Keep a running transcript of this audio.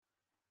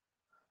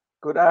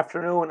Good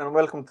afternoon and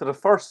welcome to the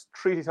first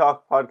Treaty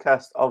Talk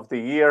podcast of the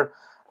year.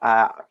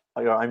 Uh,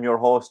 I'm your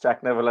host,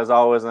 Jack Neville, as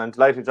always, and I'm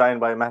delighted to join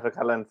by Matt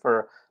O'Callaghan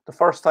for the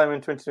first time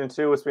in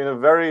 2022. It's been a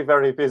very,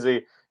 very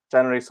busy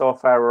January so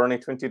far. We're only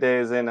 20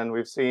 days in and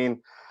we've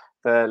seen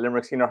the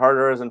Limerick senior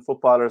hurlers and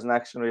footballers in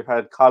action. We've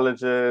had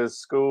colleges,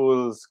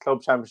 schools,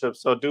 club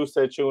championships. So do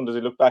stay tuned as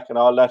we look back at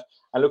all that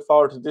and look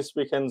forward to this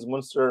weekend's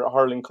Munster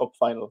Hurling Cup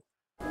final.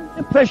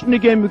 Impression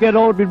again, we get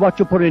out with what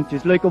you put into it.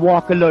 It's like a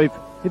walk of life.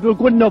 If you're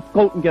good enough,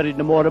 go out and get it,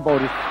 no more about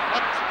it.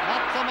 But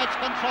not so much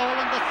control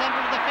in the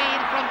centre of the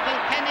field from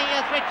Kilkenny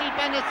as Richie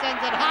Bennett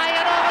sends it high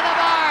and over the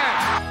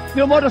bar.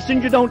 Your mother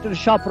sends you down to the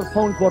shop for a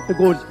pound's worth of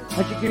goods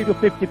and she gives you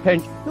 50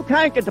 pence. You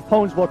can't get the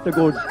pound's worth of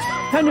goods,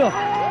 can you?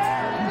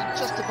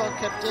 Just about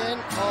kept in.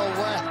 Oh,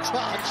 well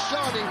done,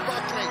 Shawnee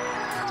Buckley.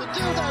 To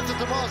do that to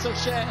Tomas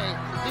O'Shea,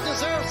 he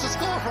deserves to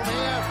score from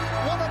here.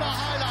 One of the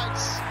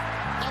highlights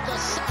of the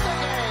Sunday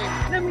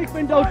game. Limerick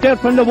went out there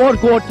from the word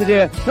go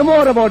today. No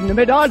more about it. They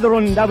made all the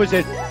running, that was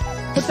it.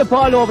 Put the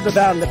ball over the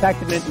bar and the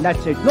back of it, and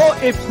that's it. No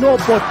ifs, no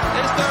buts. Is there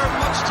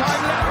much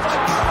time left? We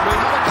have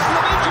a couple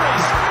of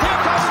injuries. Here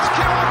comes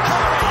Kieran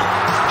Carey.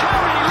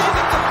 Carey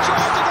leading the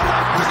charge of the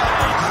right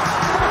brigade.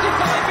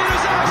 45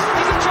 metres out.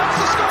 He's a chance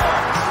to score.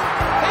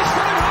 He's put it high. He's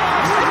put it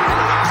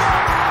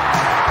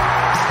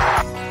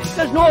over.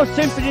 There's no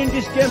sympathy in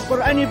this game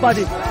for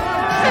anybody.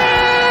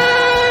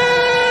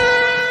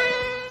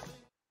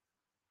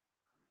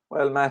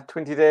 Well, Matt,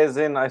 20 days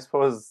in, I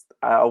suppose,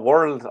 a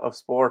world of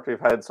sport we've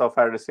had so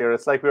far this year.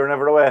 It's like we were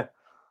never away.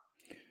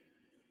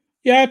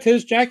 Yeah, it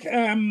is, Jack.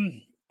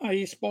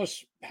 I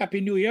suppose Happy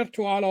New Year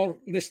to all our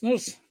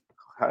listeners.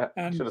 I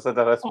should have said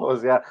that, I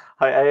suppose, yeah.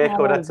 I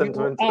echo that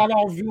sentiment. All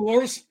our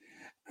viewers.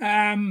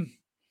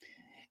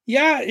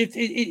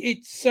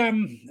 It's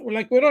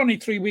like we're only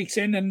 3 weeks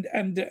in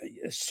and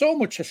so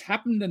much has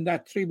happened in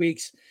that 3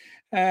 weeks.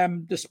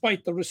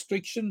 Despite the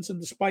restrictions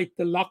and despite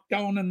the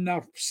lockdown and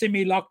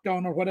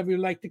semi-lockdown or whatever you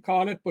like to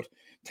call it. But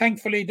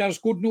thankfully, there's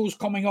good news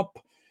coming up,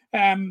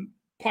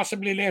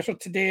 possibly later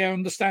today, I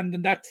understand,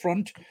 in that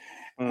front.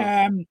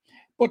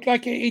 But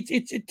like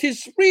it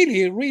is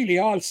really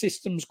all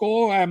systems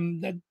go.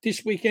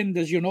 This weekend,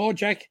 as you know,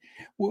 Jack,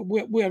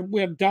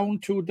 we're down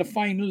to the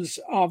finals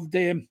of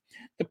the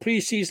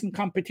pre-season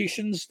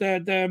competitions,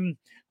 the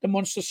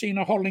Munster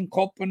Senior Hurling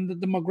Cup and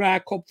the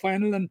McGrath Cup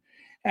final,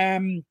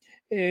 and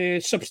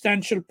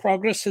substantial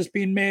progress has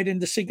been made in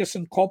the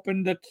Sigerson Cup,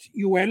 and that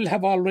UL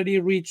have already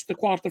reached the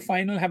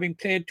quarter-final, having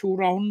played 2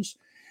 rounds,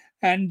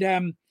 and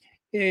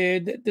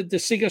the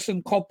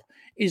Sigerson Cup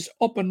is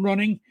up and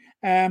running.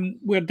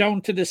 We're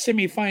down to the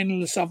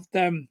semi-finals of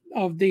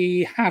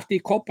the Harty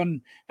Cup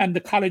and the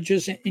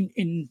colleges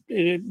in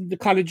the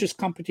colleges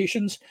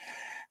competitions,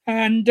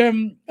 and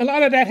a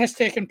lot of that has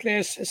taken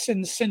place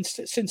since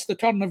the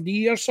turn of the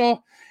year.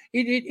 So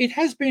it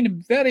has been a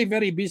very,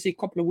 very busy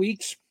couple of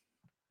weeks.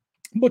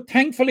 But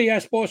thankfully, I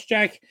suppose,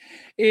 Jack,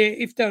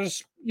 if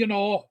there's,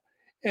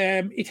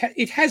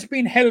 it has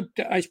been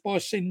helped, I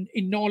suppose, in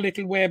no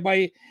little way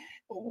by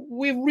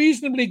we've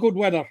reasonably good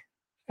weather.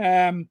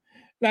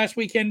 Last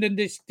weekend and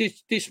this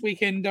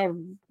weekend, or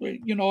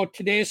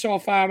today so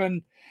far,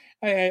 and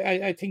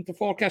I think the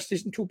forecast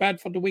isn't too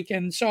bad for the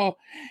weekend. So,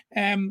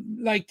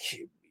 Limerick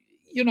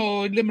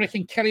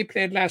and Kerry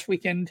played last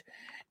weekend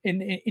in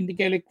the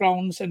Gaelic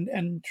grounds, and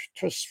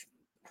it was.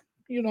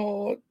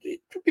 It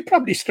would be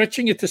probably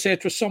stretching it to say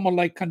it was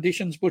summer-like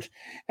conditions, but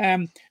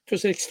it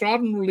was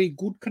extraordinarily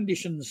good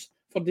conditions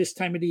for this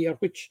time of the year,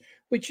 which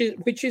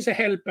is a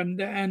help, and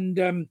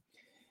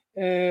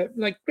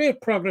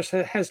great progress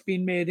has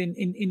been made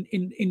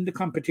in the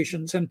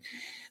competitions. And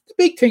the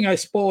big thing, I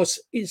suppose,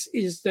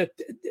 is that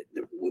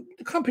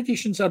the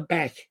competitions are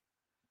back.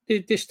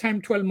 This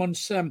time, 12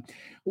 months, all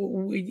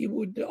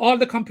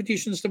the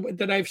competitions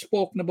that I've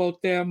spoken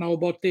about there now,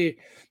 about the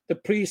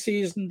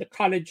pre-season, the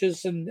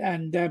colleges, and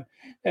the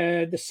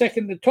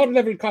third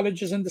level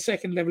colleges and the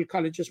second level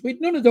colleges. We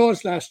had none of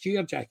those last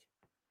year, Jack.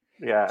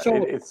 Yeah, so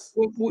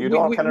you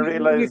don't kind of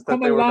realize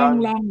that they were gone.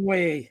 We've come a long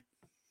way.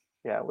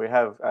 Yeah, we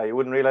have. You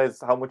wouldn't realize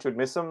how much you'd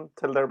miss them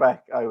till they're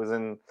back. I was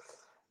in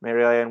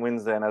Mary Ian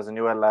Wednesday and I was in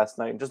UL last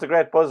night. Just a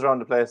great buzz around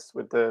the place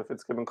with the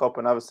Fitzgibbon Cup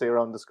and obviously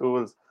around the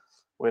schools,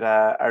 with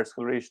our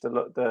school reach,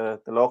 the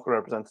local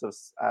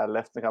representatives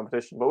left in the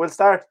competition. But we'll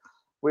start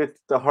with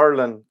the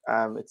hurling.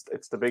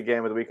 It's the big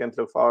game of the weekend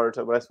to look forward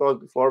to. But I suppose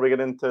before we get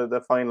into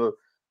the final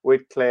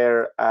with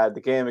Clare,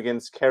 the game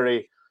against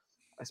Kerry,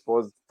 I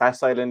suppose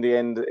facile in the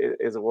end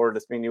is a word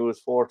that's been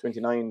used.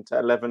 429 to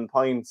 11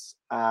 points.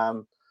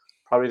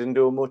 Probably didn't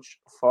do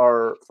much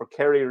for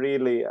Kerry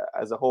really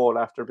as a whole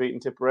after beating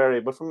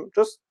Tipperary. But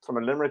from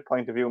a Limerick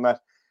point of view, Matt,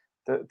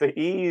 the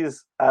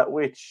ease at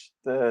which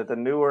the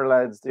newer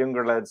lads, the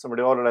younger lads, some of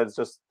the older lads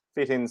just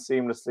fit in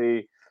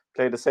seamlessly,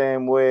 play the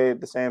same way,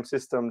 the same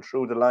system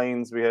through the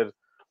lines. We had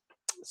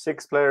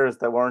 6 players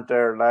that weren't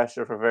there last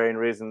year for varying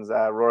reasons.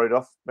 Rory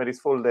Duff made his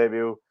full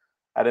debut.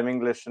 Adam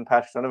English and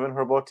Patrick Donovan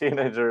were both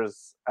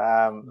teenagers.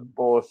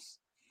 Both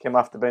came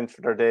off the bench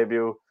for their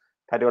debut.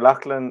 Paddy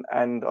O'Loughlin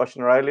and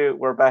Oisin O'Reilly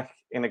were back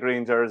in a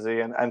green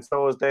jersey, and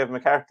so was Dave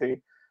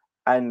McCarthy.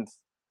 And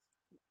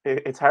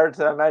it's hard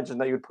to imagine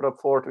that you'd put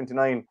up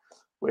 429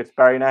 with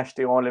Barry Nash,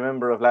 the only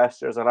member of last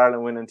year's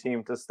All-Ireland winning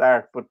team, to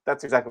start. But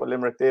that's exactly what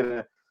Limerick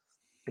did.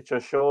 It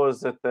just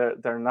shows that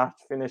they're not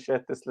finished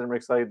yet, this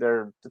Limerick side.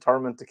 They're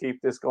determined to keep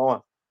this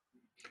going.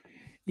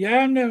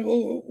 Yeah, and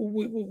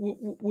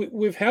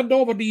we've heard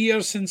over the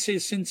years since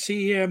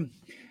he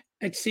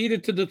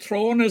acceded to the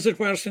throne, as it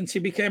were, since he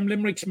became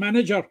Limerick's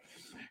manager,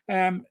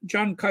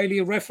 John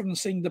Kiely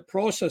referencing the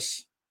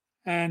process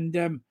and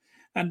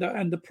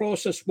the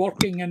process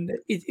working, and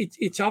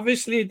it's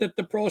obviously that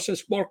the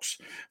process works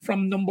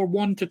from number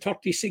 1 to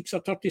 36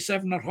 or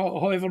 37 or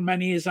however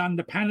many is on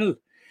the panel.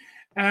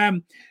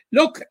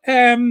 Look,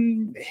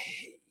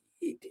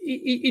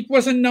 it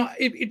was a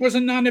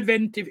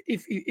non-event,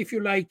 if you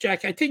like,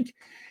 Jack. I think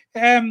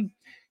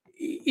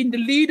in the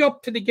lead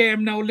up to the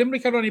game now,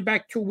 Limerick are only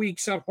back 2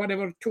 weeks or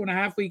whatever,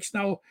 2.5 weeks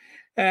now.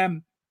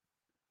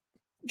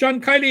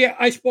 John Kiely,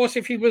 I suppose,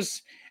 if he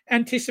was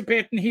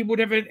anticipating, he would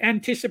have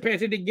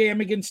anticipated a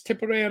game against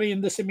Tipperary in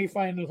the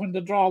semi-final when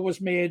the draw was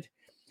made,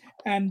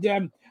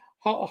 and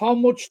how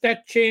much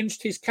that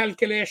changed his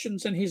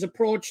calculations and his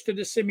approach to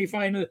the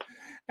semi-final,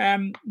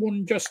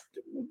 one just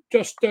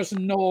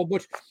doesn't know.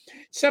 But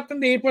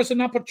certainly it was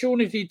an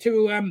opportunity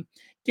to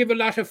give a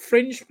lot of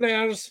fringe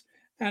players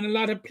and a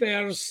lot of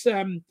players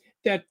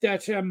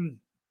that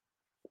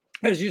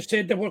as you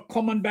said, that were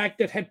coming back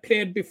that had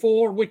played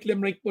before with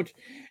Limerick, but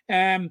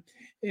the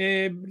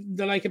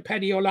like of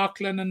Paddy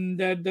O'Loughlin and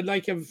the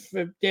like of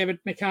David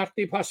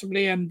McCarthy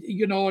possibly, and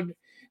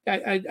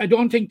I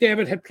don't think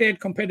David had played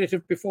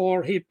competitive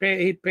before. He'd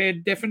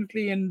played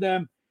definitely in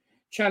the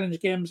challenge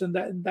games and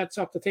that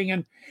sort of thing,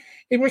 and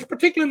it was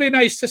particularly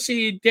nice to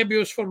see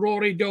debuts for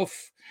Rory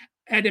Duff,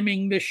 Adam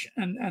English,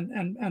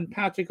 and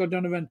Patrick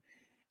O'Donovan,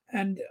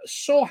 and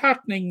so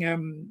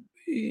heartening,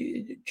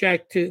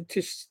 Jack,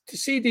 to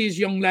see these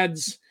young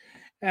lads,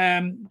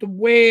 the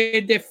way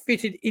they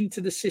fitted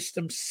into the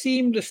system,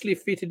 seamlessly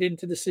fitted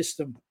into the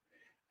system,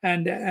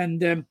 and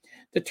the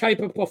type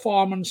of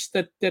performance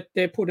that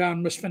they put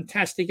on was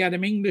fantastic.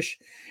 Adam English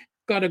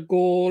got a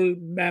goal.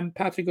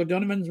 Patrick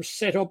O'Donovan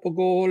set up a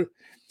goal.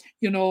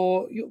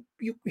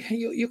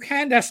 You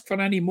can't ask for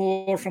any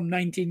more from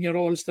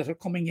 19-year-olds that are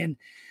coming in,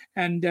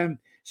 and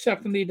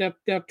certainly that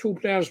they're two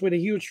players with a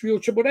huge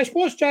future. But I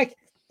suppose, Jack,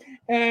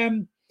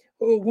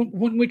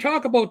 when we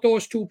talk about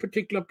those two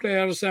particular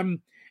players, on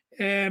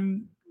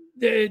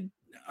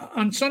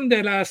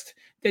Sunday last,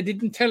 they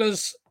didn't tell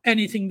us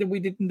anything that we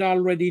didn't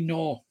already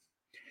know.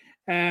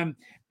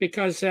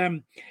 Because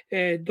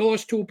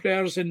those two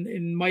players,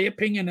 in my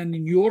opinion and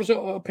in your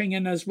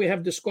opinion, as we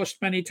have discussed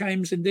many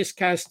times in this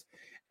cast,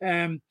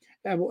 are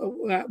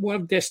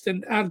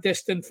destined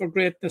for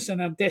greatness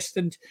and are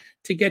destined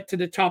to get to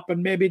the top.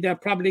 And maybe they're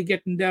probably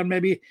getting there,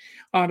 maybe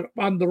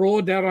on the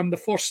road there, on the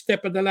first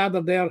step of the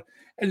ladder there,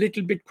 a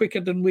little bit quicker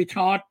than we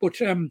thought. But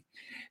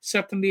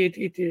certainly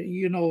it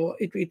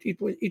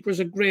was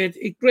a great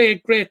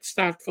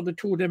start for the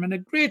two of them, and a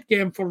great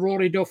game for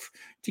Rory Duff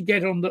to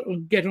get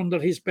under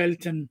his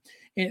belt and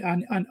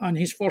on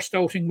his first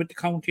outing with the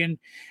county.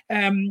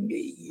 And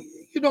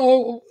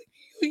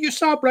you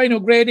saw Brian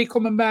O'Grady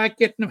coming back,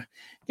 getting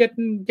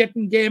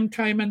game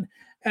time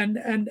and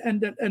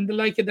the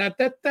like of that.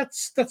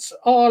 That's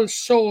all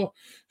so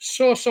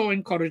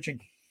encouraging.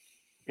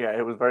 Yeah,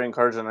 it was very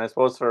encouraging. I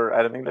suppose for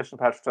Adam English and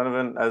Patrick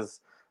Donovan, as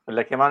well,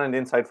 they came on in the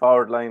inside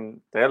forward line,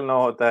 they'll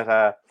know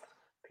that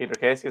Peter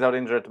Casey's out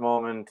injured at the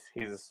moment.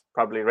 He's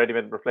probably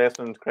ready-made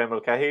replacement. Craig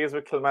Mulcahy is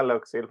with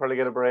Kilmallock, so he'll probably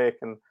get a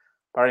break. And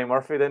Barry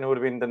Murphy, then, who would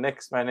have been the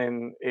next man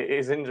in,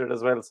 is injured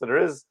as well. So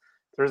there is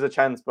a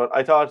chance. But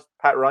I thought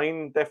Pat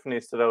Ryan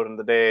definitely stood out in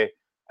the day.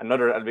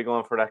 I'll be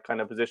going for that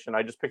kind of position.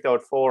 I just picked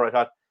out 4. I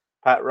thought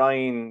Pat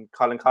Ryan,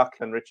 Colin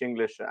Coughlin, Rich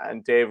English,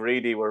 and Dave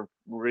Reedy were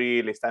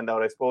really stand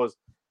out, I suppose.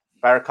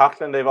 Bar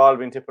Coughlin, they've all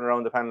been tipping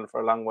around the panel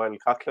for a long while.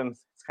 Coughlin,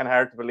 it's kind of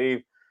hard to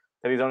believe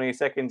that he's only his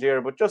second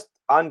year, but just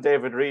on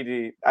David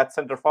Reedy at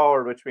centre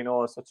forward, which we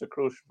know is such a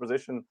crucial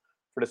position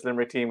for this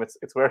Limerick team. It's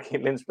where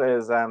Keith Lynch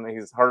plays.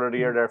 He's hurler of the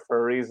year there for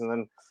a reason,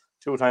 and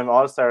 2-time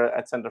All-Star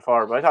at centre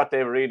forward. But I thought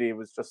David Reedy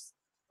was just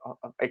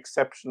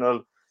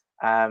exceptional.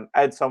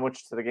 Adds so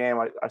much to the game.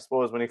 I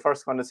suppose when he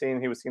first came on the scene,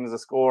 he was seen as a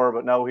scorer,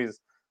 but now he's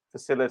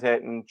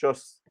facilitating.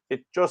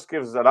 It just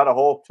gives a lot of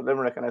hope to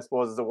Limerick, and I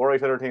suppose it's a worry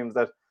to other teams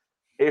that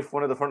if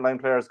one of the frontline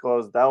players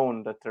goes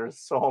down, that there's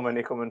so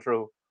many coming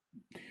through.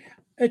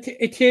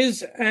 It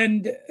is,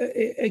 and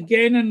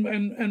again,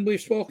 and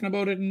we've spoken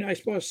about it, and I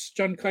suppose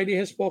John Kiely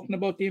has spoken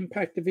about the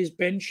impact of his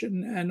bench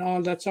and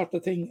all that sort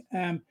of thing.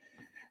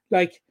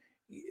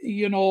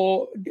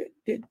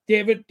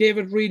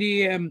 David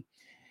Reedy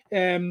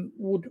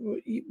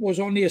was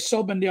only a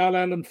sub in the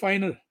All-Ireland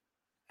final,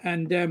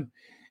 and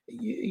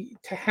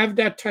to have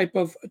that type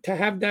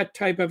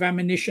of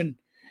ammunition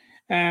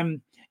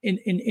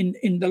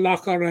in the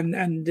locker,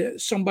 and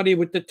somebody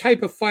with the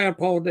type of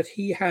firepower that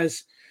he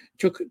has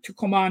to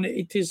come on,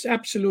 it is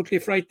absolutely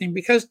frightening,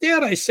 because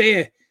dare I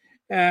say,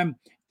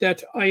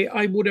 that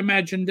I would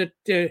imagine that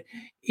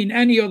in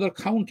any other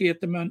county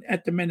at the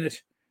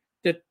minute,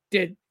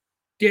 that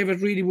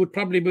David Reedy would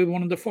probably be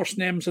one of the first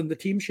names on the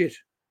team sheet.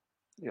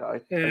 Yeah, I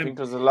think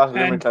there's a lot of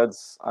Limerick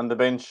lads on the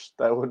bench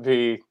that would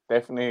be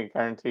definitely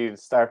guaranteed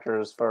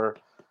starters for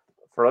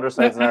other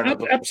sides in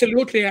Ireland.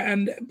 Absolutely,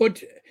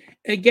 but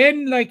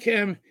again, like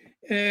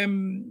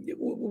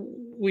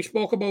we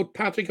spoke about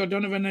Patrick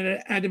O'Donovan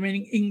and Adam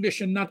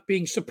English and not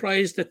being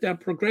surprised at their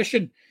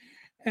progression.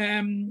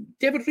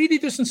 David Reedy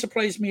doesn't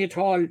surprise me at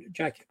all,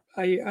 Jack.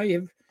 I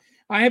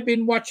have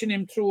been watching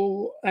him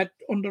through at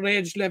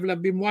underage level.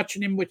 I've been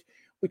watching him with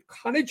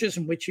colleges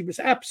in which he was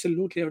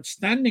absolutely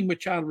outstanding with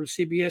Charleville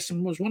CBS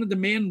and was one of the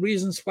main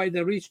reasons why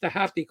they reached the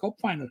Hartley Cup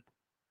final.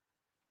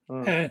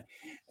 With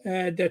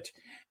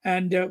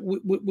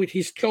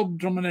his club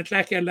Drummond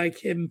Atlaka, like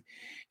him,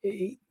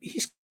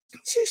 his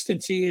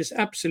consistency is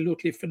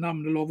absolutely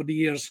phenomenal over the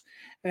years.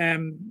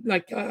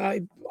 Like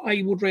I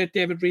would rate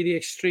David Reedy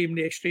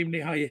extremely, extremely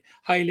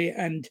highly,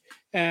 and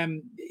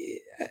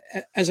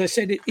as I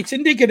said, it's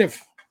indicative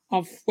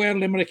of where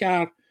Limerick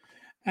are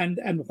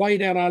and why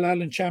they're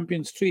All-Ireland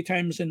champions 3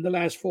 times in the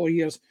last 4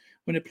 years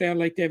when a player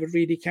like David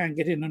Reedy can't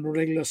get in on a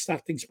regular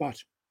starting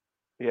spot.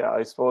 Yeah,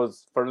 I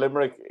suppose for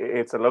Limerick,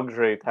 it's a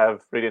luxury to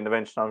have Reedy in the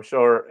bench. Now, I'm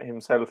sure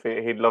himself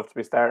he'd love to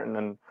be starting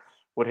and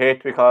would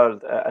hate to be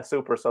called a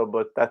super sub,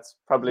 but that's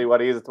probably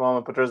what he is at the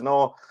moment. But there's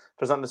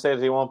nothing to say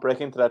that he won't break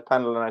into that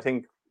panel, and I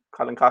think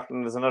Colin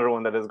Coughlin is another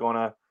one that is going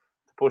to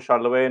push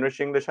all the way. And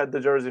Rich English had the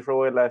jersey for a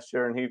while last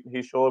year, and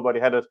he showed what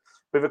he had it.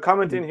 We have a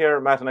comment in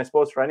here, Matt, and I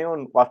suppose for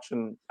anyone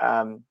watching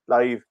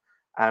live,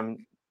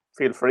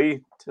 feel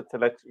free to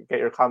get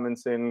your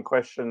comments in,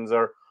 questions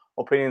or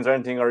opinions or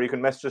anything, or you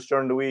can message us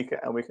during the week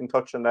and we can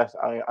touch on that.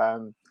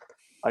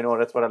 I know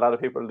that's what a lot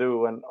of people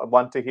do and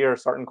want to hear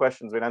certain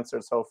questions being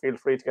answered, so feel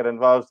free to get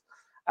involved.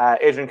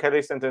 Adrian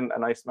Kelly sent in a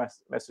nice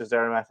message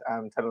there, Matt,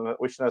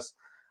 wishing us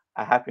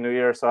a happy new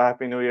year. So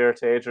happy new year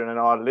to Adrian and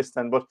all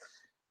listening. But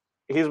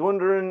he's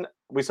wondering,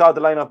 we saw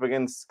the lineup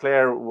against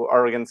Clare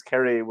or against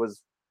Kerry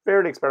was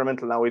fairly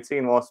experimental. Now, we'd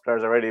seen most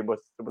players already, but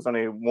there was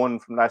only one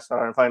from last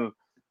All-Ireland final.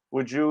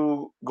 Would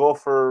you go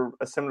for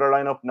a similar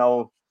lineup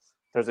now?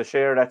 There's a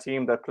share of that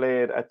team that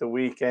played at the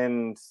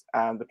weekend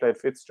and they played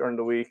Fitz during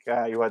the week.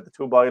 You had the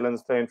 2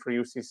 Boylans playing for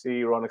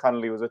UCC. Ronan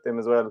Connolly was with them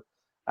as well.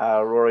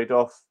 Rory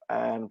Duff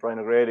and Brian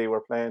O'Grady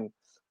were playing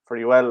for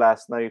UL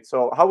last night.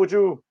 So how would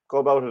you go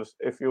about it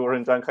if you were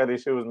in John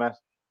Kelly's shoes, Matt?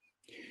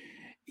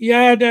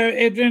 Yeah,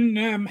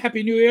 Adrian,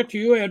 Happy New Year to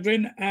you,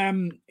 Adrian.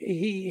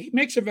 He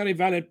makes a very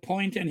valid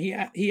point and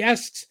he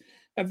asks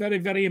a very,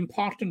 very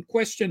important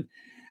question.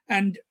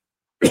 And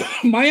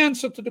my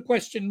answer to the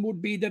question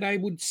would be that I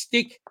would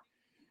stick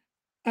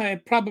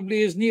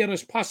probably as near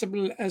as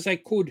possible as I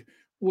could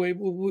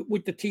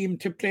with the team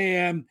to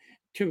play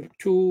to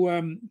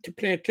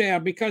play Clare,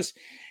 because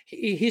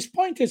his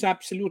point is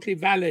absolutely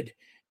valid.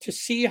 To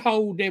see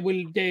how they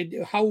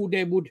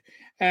would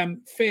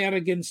fare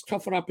against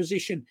tougher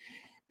opposition,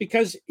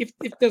 because if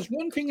there's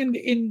one thing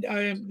in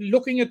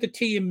looking at the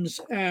teams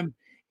in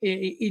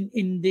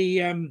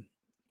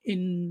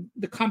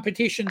the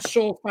competition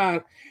so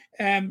far.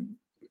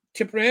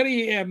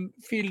 Tipperary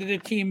fielded a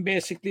team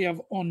basically of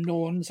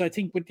unknowns, I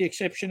think, with the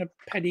exception of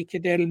Paddy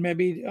Cadell,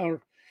 maybe,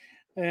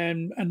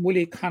 and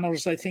Willie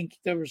Connors. I think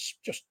there was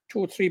just 2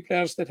 or 3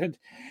 players that had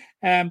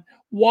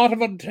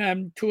Waterford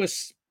to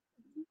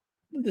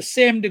the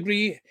same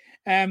degree,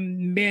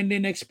 mainly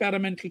an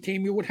experimental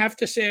team. You would have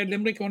to say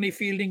Limerick only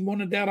fielding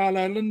 1 of their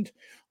All-Ireland,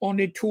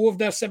 only 2 of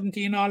their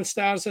 17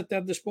 All-Stars at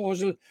their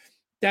disposal.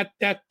 That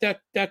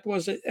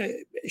was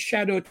a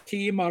shadow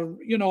team, or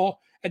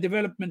a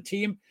development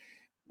team.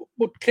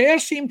 But Clare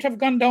seem to have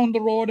gone down the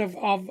road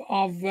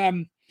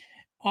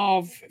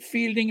of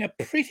fielding a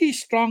pretty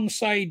strong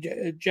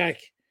side,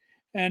 Jack.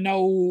 And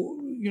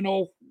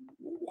now,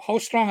 how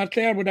strong are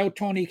Clare without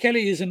Tony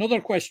Kelly is another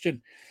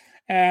question,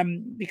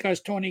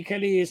 because Tony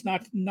Kelly is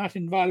not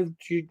involved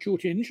due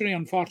to injury,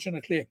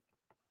 unfortunately.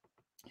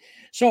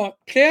 So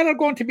Clare are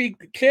going to be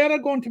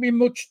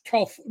much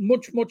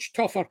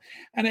tougher,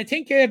 and I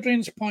think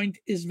Adrian's point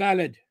is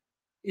valid.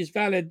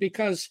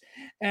 Because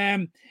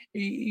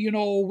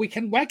we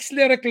can wax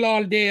lyrical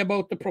all day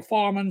about the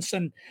performance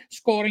and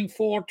scoring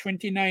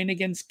 429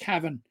 against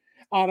Cavan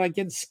or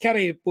against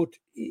Kerry, but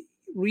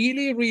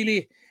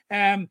really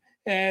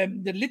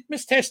the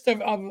litmus test of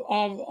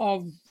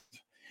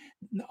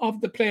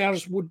the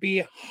players would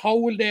be how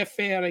will they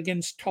fare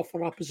against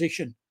tougher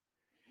opposition.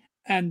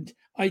 And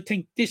I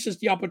think this is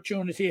the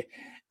opportunity,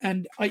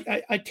 and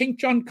I think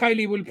John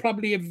Kiley will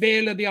probably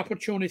avail of the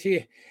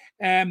opportunity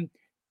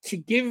to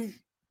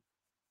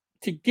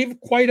give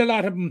quite a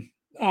lot of them,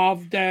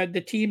 of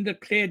the team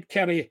that played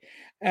Kerry,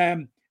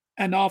 an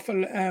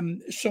awful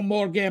some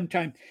more game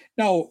time.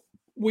 Now,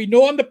 we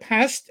know in the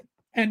past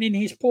and in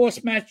his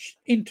post-match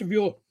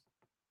interview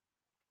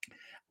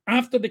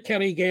after the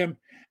Kerry game,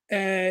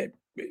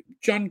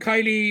 John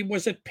Kiley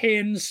was at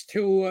pains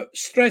to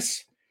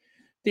stress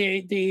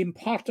the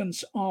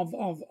importance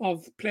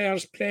of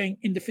players playing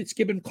in the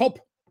Fitzgibbon Cup.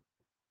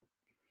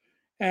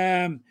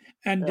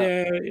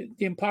 The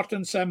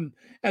importance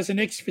as an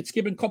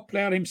ex-Fitzgibbon Cup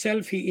player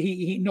himself,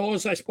 he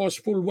knows, I suppose,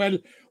 full well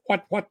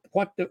what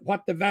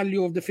the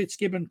value of the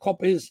Fitzgibbon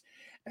Cup is,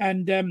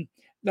 and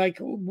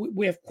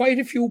we have quite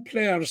a few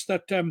players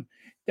that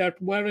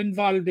were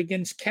involved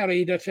against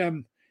Kerry that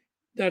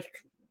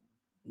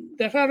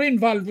are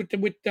involved with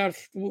their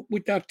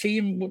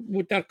team,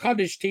 with their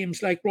college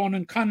teams, like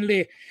Ronan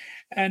Connolly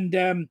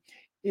and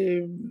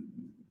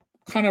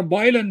Conor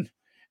Boylan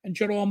and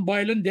Jerome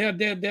Boylan.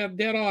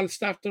 They're all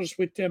starters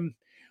with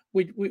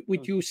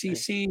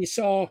UCC.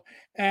 So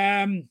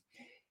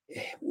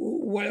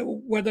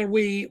whether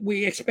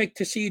we expect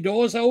to see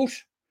those out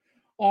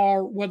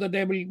or whether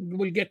they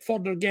will get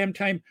further game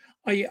time,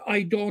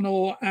 I don't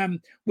know.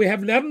 We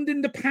have learned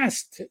in the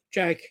past,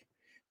 Jack,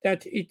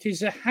 that it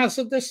is a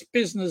hazardous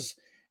business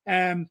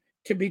to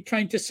be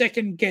trying to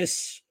second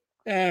guess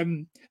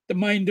the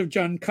mind of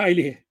John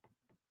Kiely.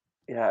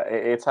 Yeah,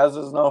 it's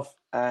hazardous enough,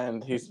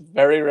 and he's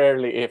very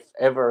rarely, if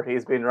ever,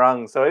 he's been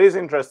wrong. So it is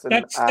interesting.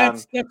 That's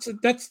what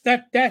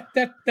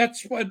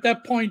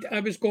that point I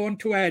was going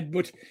to add.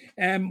 But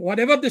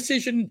whatever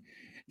decision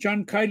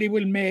John Kiely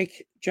will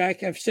make,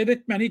 Jack, I've said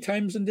it many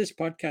times in this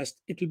podcast,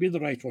 it'll be the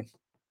right one.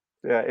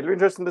 Yeah, it'll be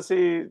interesting to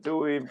see,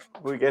 do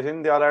we get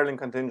in the All-Ireland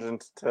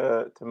contingent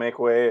to make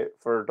way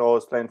for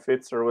those playing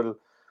Fitz, or will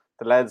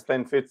the lads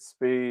playing Fitz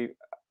be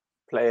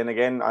playing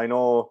again? I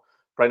know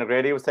Brian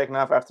O'Grady was taken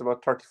off after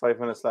about 35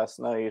 minutes last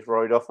night.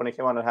 Roy Duff, when he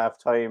came on at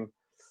half-time.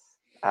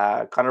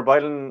 Conor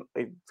Boylan,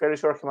 I'm fairly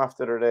sure, came off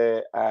the other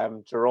day.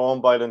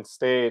 Jerome Boylan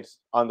stayed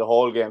on the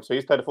whole game, so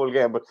he's played a full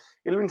game. But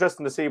it'll be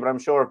interesting to see, but I'm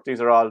sure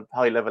these are all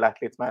high-level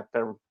athletes, Matt.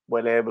 They're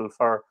well able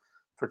for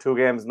 2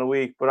 games in a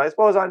week. But I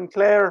suppose on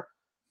Clare,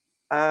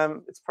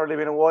 it's probably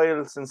been a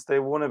while since they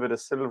won a bit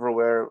of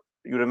silverware.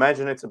 You'd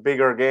imagine it's a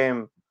bigger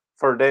game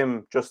for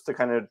them just to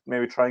kind of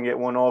maybe try and get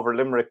one over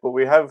Limerick. But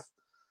we have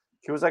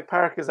Cusack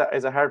Park is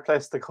a hard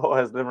place to go,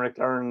 as Limerick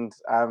learned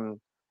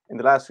in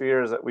the last few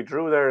years. That we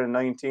drew there in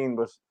 19,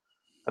 but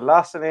the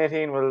loss in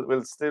 18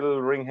 will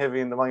still ring heavy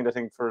in the mind, I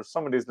think, for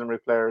some of these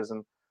Limerick players.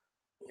 And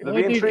it'll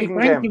be an intriguing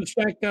game.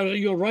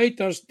 You're right.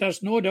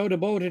 There's no doubt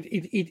about it.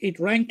 It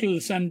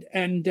rankles, and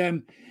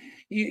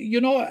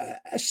you know,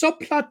 a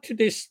subplot to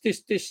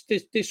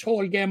this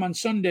whole game on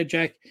Sunday,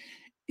 Jack,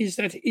 is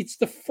that it's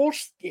the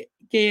first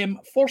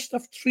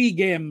of 3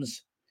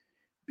 games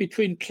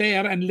between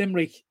Clare and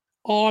Limerick,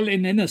 all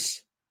in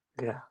Ennis.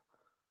 Yeah.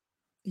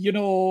 You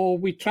know,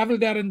 we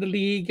travelled there in the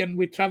league and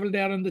we travelled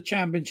there in the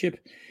championship.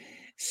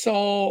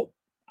 So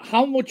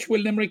how much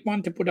will Limerick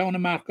want to put down a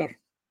marker?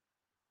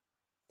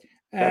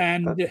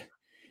 And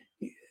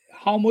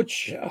how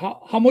much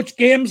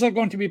games are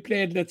going to be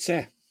played, let's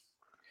say,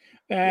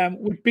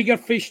 with bigger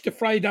fish to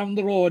fry down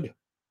the road.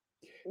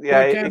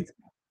 Yeah.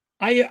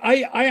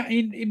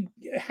 In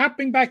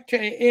harping back to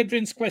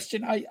Adrian's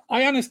question, I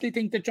honestly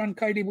think that John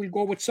Kiely will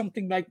go with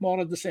something like more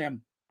of the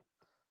same.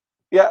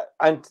 Yeah,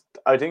 and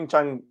I think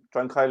John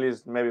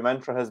Kiely's maybe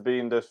mantra has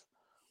been that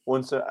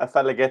once a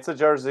fella gets a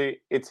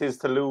jersey, it's his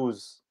to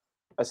lose,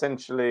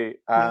 essentially.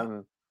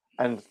 And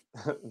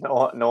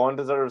no one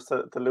deserves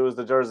to lose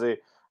the jersey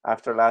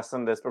after last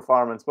Sunday's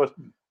performance. But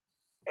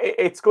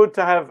it's good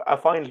to have a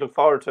final to look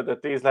forward to,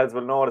 that these lads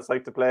will know what it's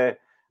like to play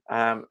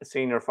a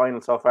senior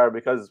final so far,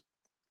 because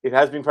it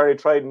has been very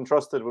tried and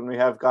trusted when we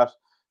have got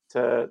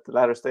to the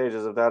latter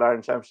stages of that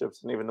Ireland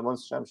Championships and even the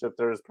Munster Championship.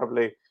 There's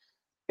probably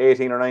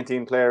 18 or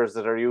 19 players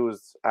that are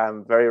used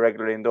very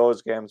regularly in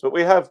those games. But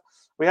we have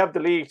the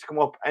league to come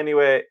up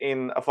anyway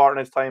in a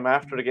fortnight's time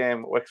after the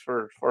game,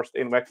 Wexford first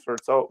in Wexford.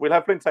 So we'll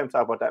have plenty of time to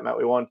talk about that, Matt.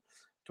 We won't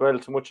dwell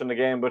too much on the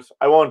game, but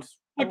I won't.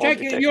 Jack,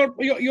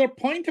 your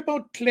point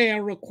about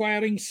Clare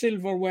requiring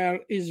silverware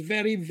is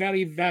very,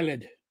 very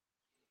valid,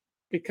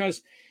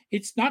 because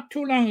it's not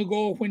too long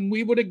ago when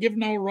we would have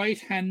given our right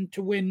hand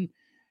to win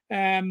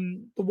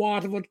the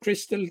Waterford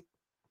Crystal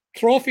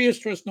Trophy, as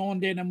it was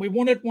known then, and we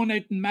won it one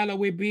night in Mallow.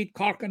 We beat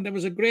Cork, and there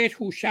was a great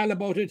who-shall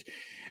about it.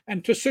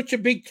 And to such a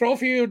big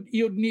trophy,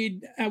 you'd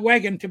need a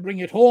wagon to bring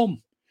it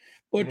home.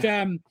 But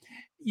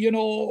you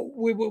know,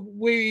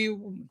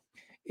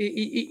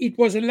 it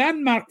was a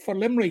landmark for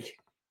Limerick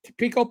to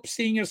pick up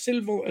senior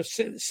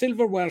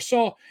silverware.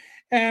 So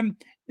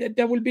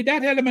there will be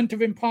that element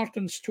of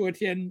importance to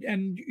it,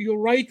 and you're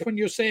right when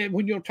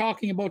you're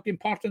talking about the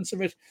importance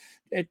of it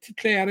to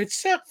Clare.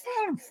 It's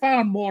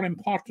far more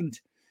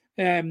important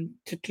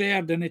to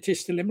Clare than it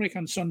is to Limerick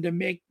on Sunday.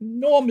 Make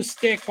no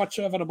mistake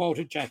whatsoever about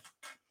it, Jack.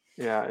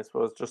 Yeah, I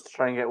suppose just to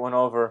try and get one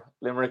over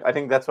Limerick. I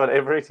think that's what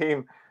every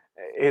team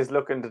is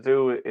looking to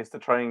do, is to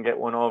try and get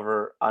one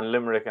over on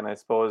Limerick. And I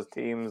suppose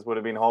teams would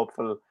have been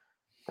hopeful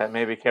that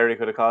maybe Kerry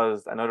could have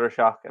caused another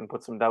shock and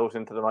put some doubt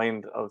into the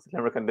mind of the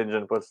Limerick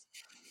contingent, but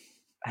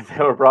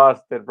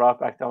they brought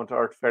back down to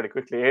earth fairly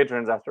quickly.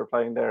 Adrian's after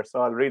playing there,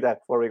 so I'll read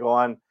that before we go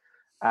on.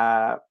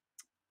 I'll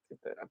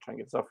try and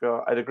get this off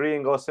here. I'd agree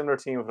and go similar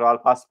team if at all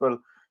possible.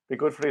 Be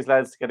good for these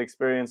lads to get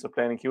experience of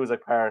playing in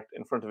Cusack Park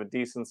in front of a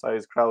decent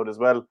sized crowd as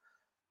well.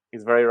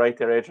 He's very right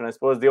there, Adrian. I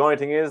suppose the only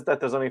thing is that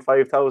there's only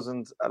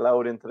 5,000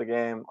 allowed into the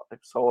game,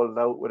 sold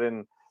out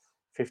within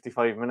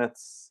 55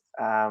 minutes,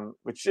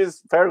 which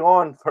is fair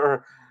going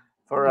for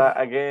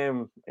a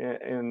game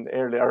in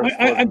early.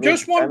 I'm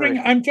just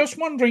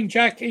wondering,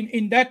 Jack.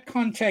 In that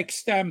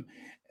context, I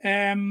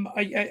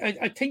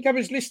think I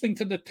was listening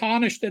to the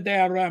Taoiseach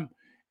there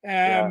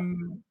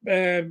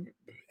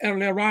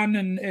earlier on,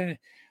 and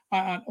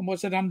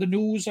was it on the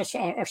news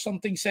or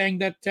something, saying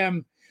that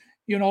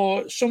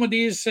some of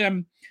these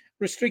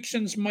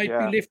restrictions might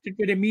be lifted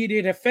with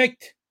immediate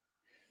effect.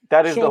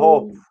 That is the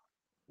hope.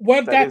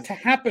 Were that to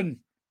happen,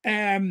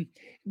 it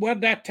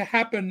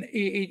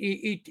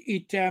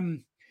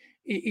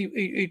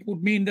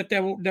would mean that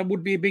there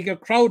would be a bigger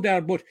crowd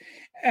there. But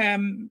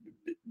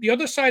the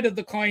other side of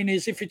the coin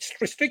is, if it's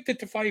restricted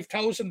to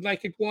 5,000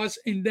 like it was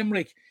in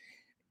Limerick,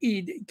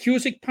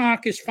 Cusack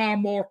Park is far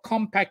more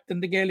compact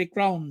than the Gaelic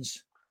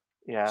grounds.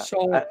 Yeah.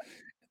 So,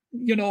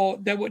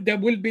 there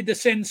will be the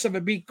sense of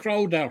a big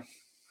crowd there.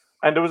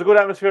 And there was a good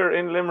atmosphere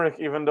in Limerick,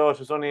 even though it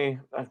was only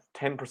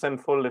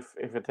 10% full if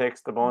it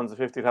takes the bones of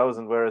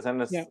 50,000, whereas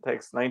Ennis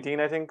takes 19,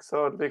 I think.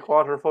 So it'll be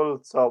quarter full.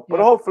 So, but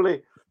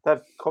hopefully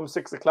that comes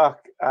 6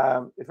 o'clock,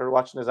 if you're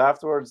watching this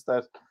afterwards,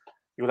 that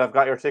you'll have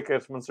got your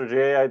ticket. Munster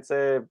GA, I'd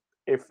say,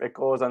 if it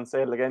goes on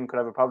sale again, could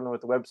have a problem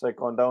with the website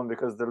going down,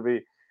 because there'll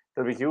be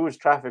huge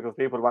traffic of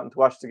people wanting to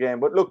watch the game.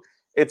 But look,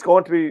 it's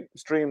going to be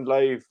streamed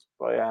live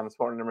by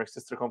Sporting Limerick's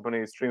sister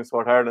company, Stream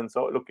Sport Ireland.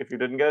 So look, if you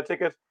didn't get a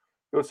ticket,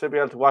 you'll still be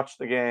able to watch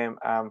the game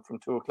from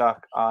 2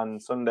 o'clock on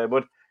Sunday.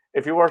 But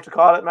if you were to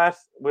call it, Matt,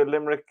 with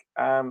Limerick,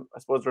 I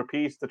suppose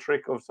repeat the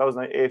trick of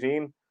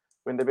 2018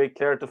 when they beat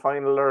Clare at the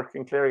final, or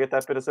can Clare get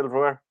that bit of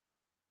silverware?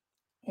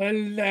 Well,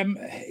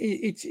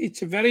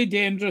 it's a very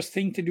dangerous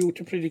thing to do,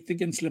 to predict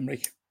against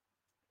Limerick.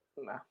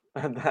 No.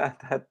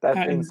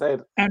 that being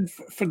said, and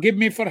forgive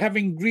me for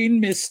having green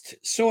mist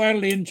so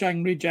early in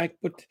January, Jack,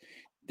 but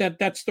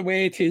that's the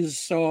way it is.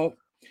 So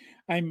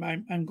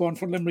I'm going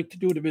for Limerick to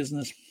do the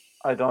business.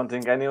 I don't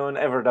think anyone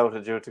ever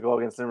doubted you to go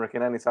against Limerick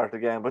in any sort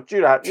of game, but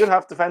you'd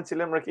have to fancy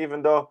Limerick,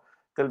 even though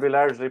they'll be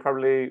largely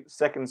probably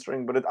second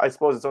string. But I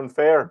suppose it's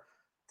unfair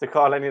to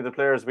call any of the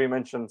players we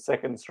mentioned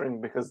second string,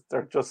 because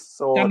they're just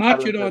so they're not,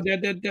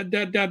 talented.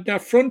 They're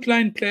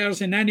frontline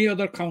players in any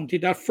other county.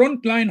 They're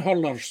frontline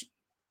hurlers.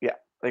 Yeah,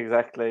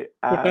 exactly.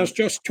 But there's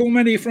just too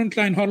many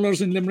frontline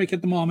hurlers in Limerick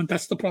at the moment.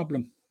 That's the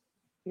problem.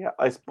 Yeah,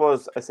 I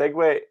suppose a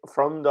segue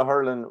from the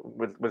hurling,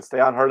 we'll stay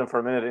on hurling for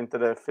a minute, into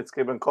the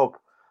Fitzgibbon Cup.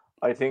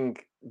 I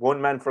think one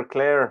man for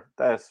Clare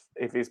that,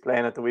 if he's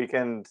playing at the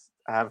weekend,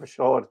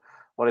 showed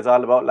what he's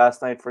all about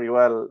last night for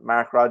UL.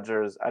 Mark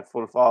Rogers at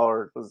full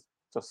forward was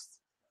just,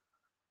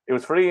 it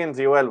was free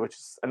into UL, which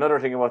is another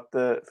thing about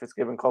the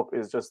Fitzgibbon Cup,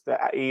 is just the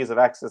ease of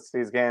access to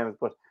these games.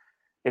 But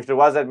if there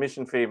was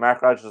admission fee,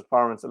 Mark Rogers'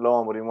 performance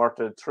alone would have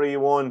worked at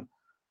 3-1.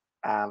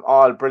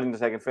 All brilliant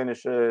attacking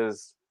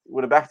finishes.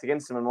 Would have backed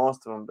against him in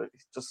most of them, but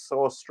he's just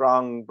so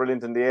strong,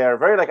 brilliant in the air.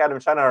 Very like Adam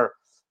Shanahan,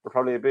 but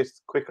probably a bit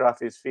quicker off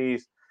his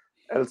feet.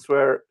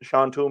 Elsewhere,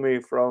 Sean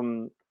Toomey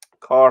from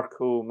Cork,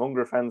 who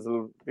Munger fans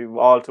will be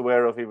all too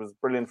aware of, he was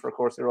brilliant for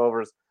Corsi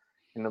Rovers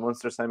in the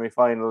Munster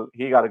semi-final.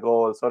 He got a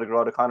goal, so did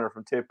Rod O'Connor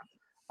from Tip.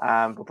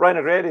 But Brian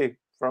O'Grady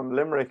from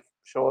Limerick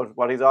showed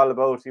what he's all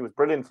about. He was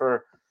brilliant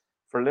for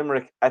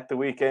Limerick at the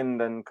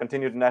weekend and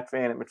continued in that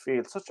vein at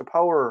midfield. Such a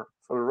powerful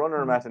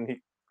runner, Matt, and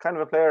he kind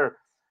of a player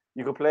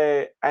you could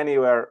play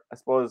anywhere. I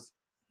suppose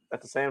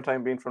at the same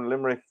time, being from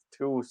Limerick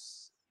too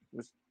was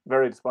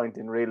very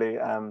disappointing, really.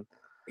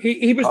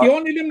 He was the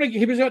only Limerick.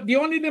 He was the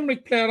only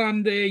Limerick player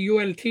on the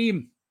UL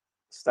team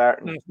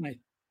starting last night.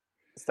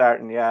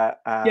 Yeah.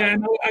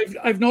 No,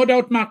 I've no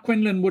doubt Mark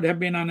Quinlan would have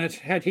been on it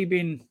had he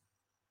been.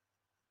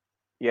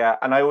 Yeah,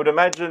 and I would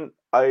imagine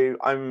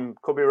I'm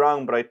could be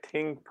wrong, but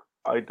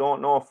I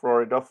don't know if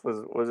Rory Duff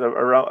was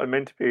around.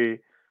 Meant to be.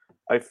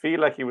 I feel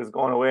like he was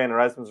going away in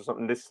Erasmus or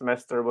something this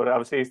semester, but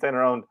obviously he's staying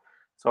around,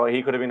 so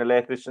he could have been a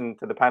late addition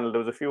to the panel. There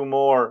was a few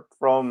more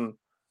from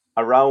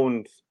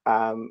around.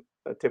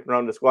 Tipping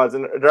around the squads,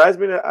 and there has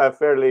been a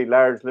fairly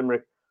large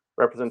Limerick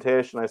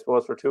representation, I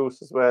suppose, for Toos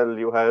as well.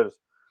 You had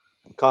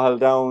Cathal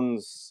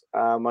Downs,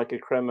 Michael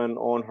Cremen,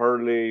 Owen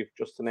Hurley,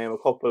 just to name a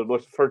couple.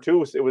 But for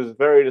Toos, it was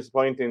very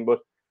disappointing.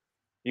 But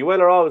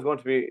UL are always going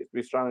to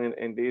be strong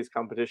in these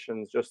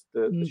competitions, just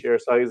the sheer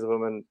size of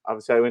them. And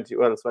obviously, I went to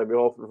UL, so I'd be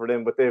hopeful for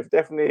them. But they've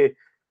definitely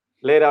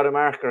laid out a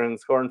marker, and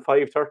scoring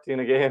 530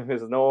 in a game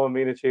is no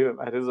mean achievement,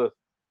 Matt, is it?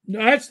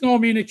 That's no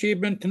mean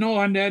achievement, no,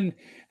 and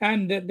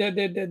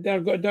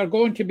they're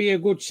going to be a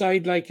good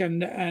side, like,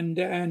 and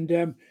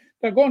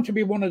they're going to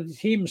be one of the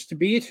teams to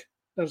beat.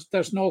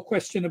 There's no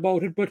question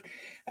about it. But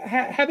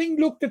having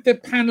looked at the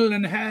panel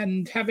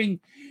and having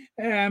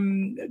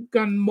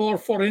gone more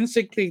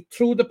forensically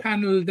through the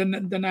panel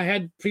than I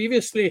had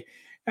previously,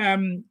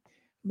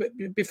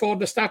 before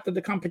the start of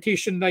the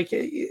competition, like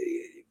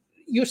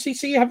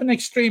UCC have an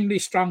extremely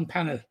strong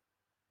panel.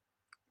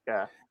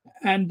 Yeah,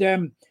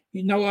 and.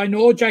 I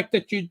know, Jack,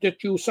 that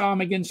you saw him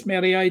against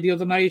Mary I the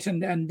other night,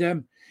 and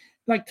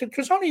like it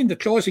was only in the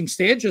closing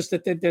stages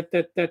that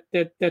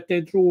they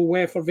drew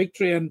away for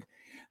victory, and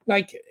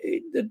like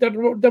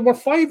there were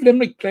 5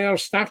 Limerick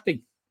players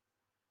starting.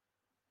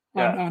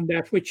 on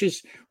that, which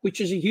is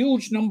a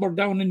huge number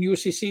down in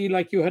UCC.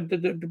 Like you had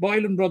the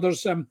Boylan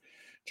brothers,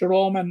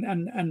 Jerome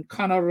and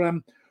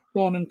Connor,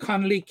 Ronan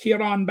Connolly,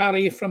 Kieran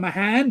Barry from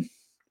Mahan,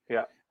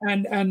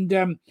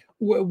 and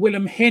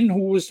William Henn,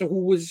 who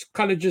was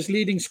college's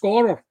leading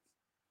scorer.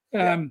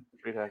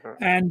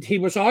 And he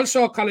was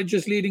also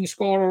college's leading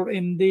scorer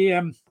in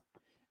the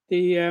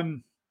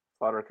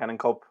Father Cannon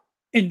Cup,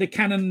 in the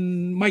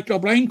Cannon Michael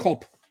O'Brien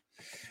Cup.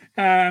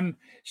 Like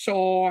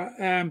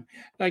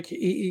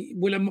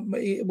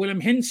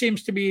William Henn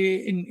seems to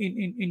be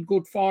in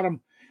good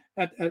form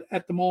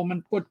at the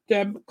moment. But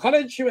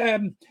college,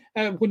 when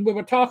we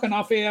were talking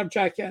off air,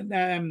 Jack,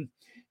 and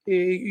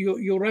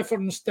you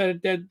referenced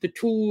the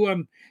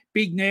two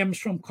big names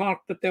from Cork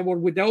that they were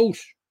without.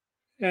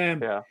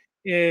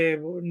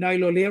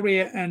 Niall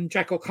O'Leary and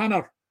Jack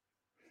O'Connor,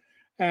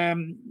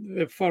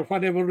 for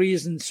whatever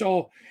reason.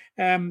 So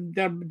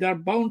they're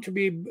bound to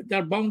be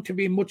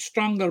much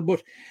stronger.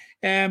 But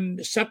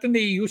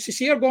certainly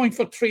UCC are going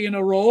for 3 in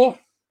a row,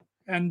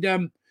 and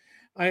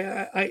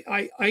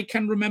I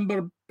can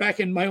remember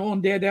back in my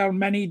own day there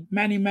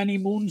many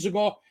moons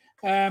ago,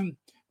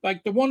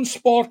 like the one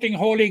sporting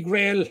holy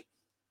grail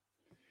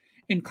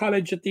in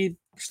college at the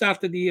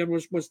start of the year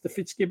was the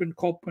Fitzgibbon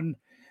Cup, and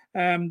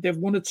they've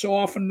won it so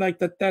often like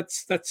that.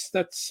 That's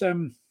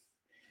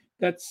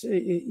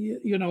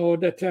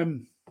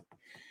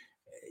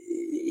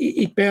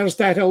it bears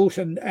that out,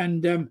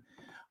 and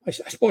I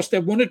suppose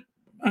they've won it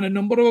on a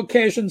number of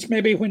occasions,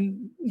 maybe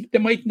when they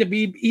mightn't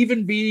be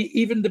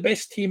even the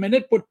best team in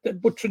it,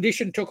 but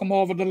tradition took them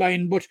over the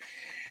line. But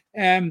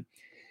they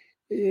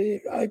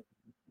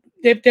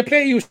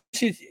play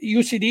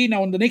UCD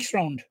now in the next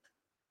round,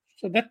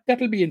 so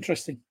that'll be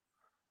interesting.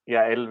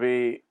 Yeah, it'll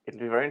be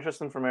very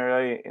interesting for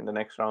Mary in the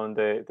next round.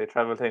 They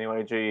travel to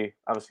NUIG.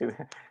 Obviously,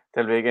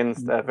 they'll be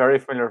against a very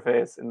familiar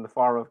face in the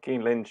form of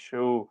Keane Lynch,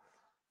 who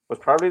was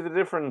probably the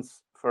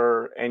difference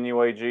for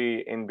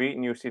NUIG in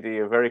beating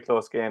UCD. A very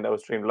close game that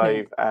was streamed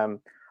live.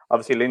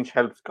 Obviously, Lynch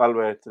helped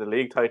Galway to the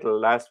league title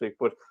last week,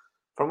 but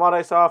from what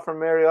I saw from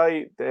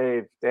Mary,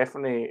 they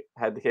definitely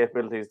had the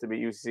capabilities to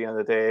beat UCC on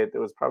the day.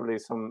 There was probably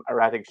some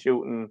erratic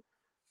shooting.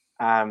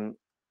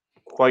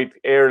 Quite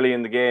early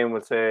in the game,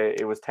 we'll say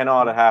it was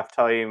 10-all at half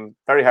time.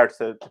 Very hard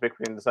to pick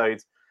between the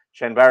sides.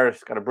 Shane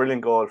Barrett got a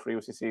brilliant goal for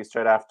UCC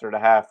straight after the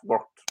half,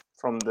 worked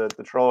from the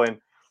throw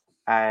in,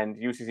 and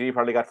UCC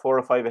probably got 4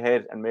 or 5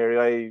 ahead, and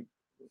Mary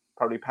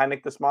probably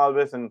panicked a small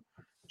bit, and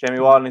Jamie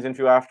Wall in his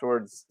interview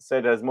afterwards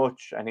said as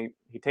much, and he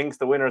thinks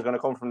the winner is going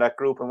to come from that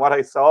group. And what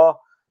I saw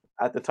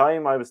at the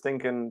time, I was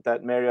thinking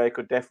that Mary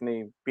could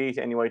definitely beat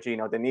NUIG.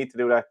 Now they need to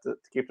do that to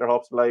keep their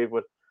hopes alive,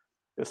 but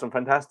there's some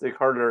fantastic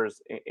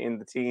hurlers in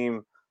the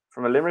team.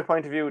 From a Limerick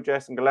point of view,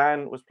 Jason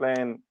Gallan was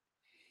playing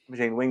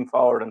between wing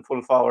forward and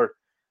full forward.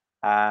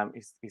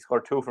 He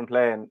scored 2 from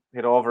play and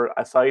hit over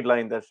a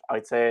sideline that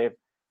I'd say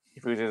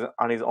if he was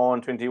on his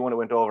own 21, it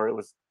went over. It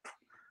was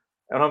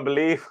an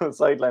unbelievable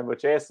sideline, but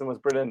Jason was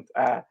brilliant.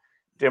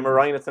 Jim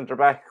Ryan at centre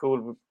back,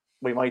 who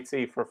we might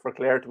see for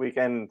Clare at the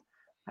weekend,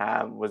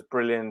 was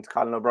brilliant.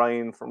 Colin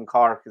O'Brien from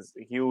Cork is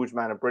a huge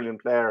man, a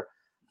brilliant player.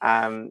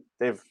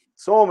 They've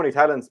so many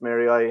talents,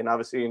 Mary, and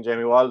obviously in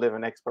Jamie Waldev,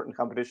 an expert in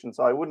competition.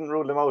 So I wouldn't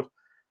rule them out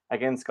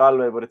against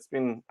Galway, but it's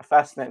been a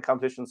fascinating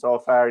competition so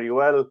far.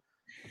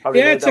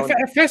 It's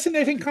a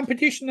fascinating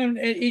competition, and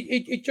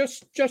it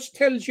just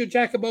tells you,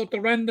 Jack, about the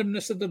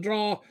randomness of the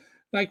draw.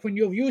 Like when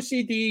you have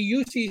UCD,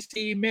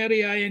 UCC,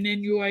 Mary and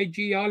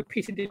NUIG all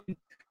pitted in.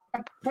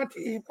 What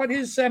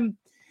is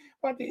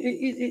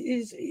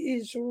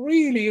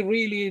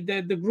really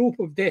the group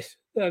of death?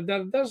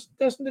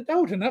 There's no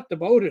doubt and not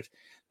about it.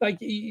 Like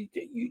you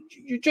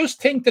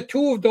just think the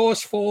 2 of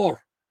those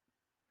 4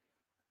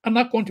 are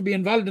not going to be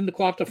involved in the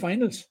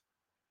quarterfinals.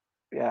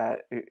 Yeah,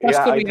 that's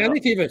the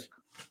reality of it.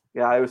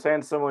 Yeah, I was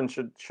saying to someone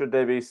should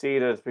they be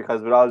seeded,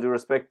 because with all due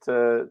respect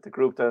to the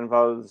group that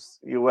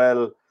involves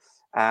UL,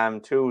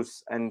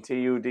 TUS and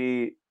TUD,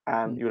 you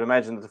would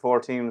imagine that the 4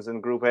 teams in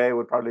Group A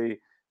would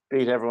probably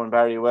beat everyone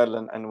very well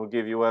and would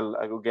give UL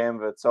a good game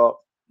of it. So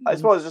I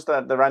suppose just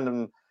the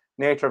random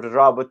nature of the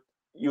draw, but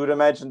you would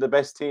imagine the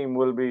best team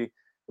will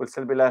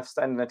still be left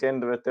standing at the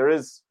end of it.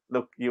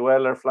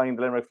 UL are flying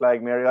the Limerick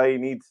flag. Mary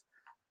need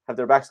have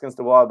their backs against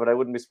the wall, but I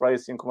wouldn't be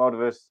surprised to see them come out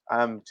of it.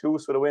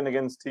 TUS with a win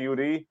against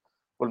TUD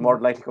will more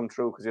than likely come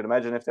through, because you'd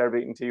imagine if they're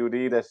beating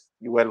TUD that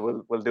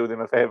UL will do them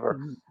a favour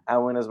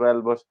and win as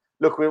well. But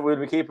look, we'll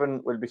be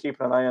keeping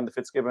an eye on the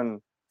Fitzgibbon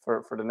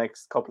for the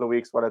next couple of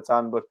weeks while it's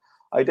on. But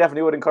I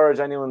definitely would encourage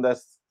anyone that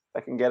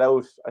can get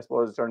out, I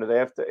suppose, during the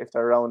day if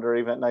they're around, or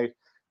even at night,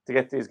 to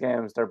get these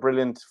games. They're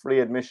brilliant, free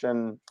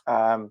admission.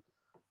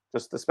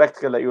 Just the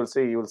spectacle that you'll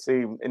see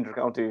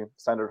intercounty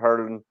standard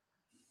hurling.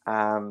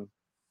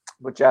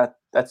 But yeah,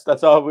 that's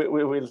all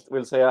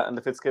we'll say on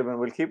the Fitzgibbon.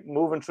 We'll keep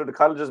moving through the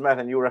colleges, Matt,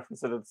 and you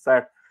referenced it at the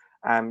start.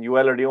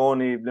 UL are the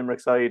only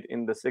Limerick side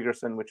in the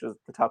Sigerson, which is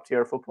the top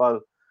tier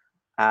football.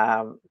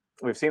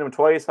 We've seen them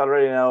twice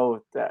already now.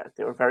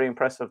 They were very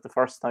impressive the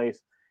first night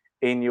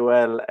in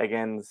UL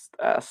against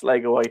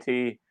Sligo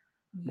IT.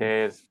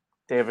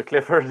 David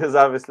Clifford is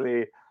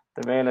obviously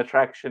the main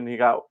attraction. He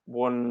got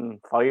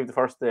 1-5 the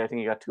first day. I think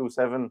he got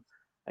 2-7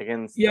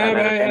 against Yeah,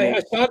 Letterkenny. I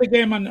saw the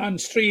game on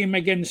stream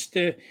against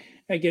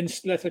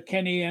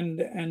Letterkenny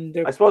and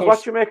I suppose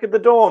what you make of the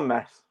dome,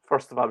 Matt,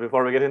 first of all,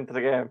 before we get into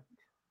the game.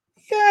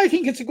 Yeah, I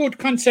think it's a good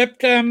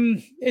concept.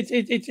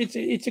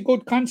 It's a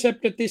good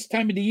concept at this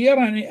time of the year.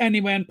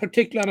 Anyway, in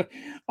particular,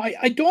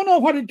 I don't know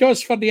what it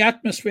does for the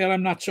atmosphere.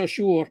 I'm not so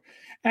sure.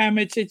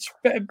 It's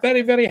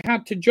very, very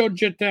hard to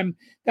judge it.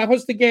 That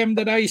was the game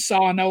that I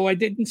saw. Now I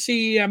didn't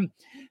see.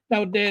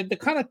 Now the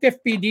Connacht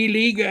FBD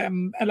League.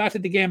 A lot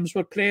of the games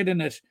were played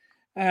in it.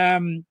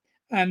 And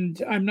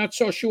I'm not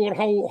so sure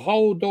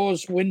how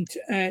those went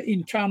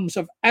in terms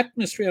of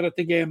atmosphere at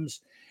the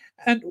games.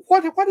 And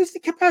what is the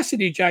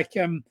capacity, Jack?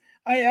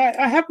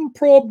 I haven't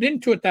probed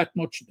into it that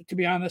much, to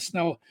be honest.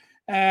 Now,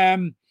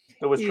 there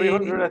was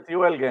 300 at the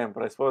UL game,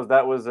 but I suppose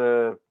that was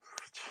a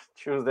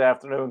Tuesday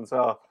afternoon,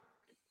 so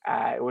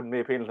it wouldn't be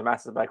appealing to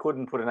masses. But I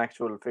couldn't put an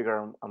actual figure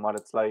on what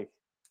it's like.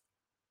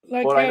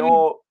 But I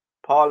know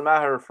Paul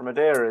Maher from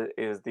Adair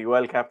is the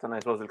UL captain. I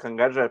suppose we'll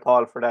congratulate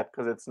Paul for that,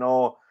 because it's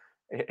no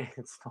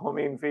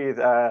mean feat.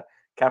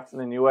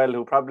 Captain in UL,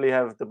 who probably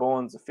have the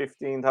bones of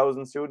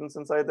 15,000 students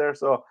inside there.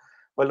 So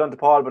well done to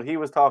Paul. But he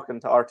was talking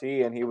to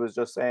RTE and he was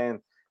just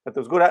saying that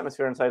there was good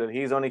atmosphere inside it.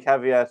 His only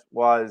caveat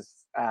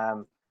was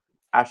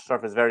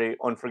AstroTurf is very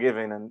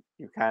unforgiving, and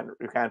you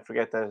can't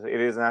forget that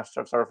it is an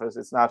AstroTurf surface.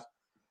 It's not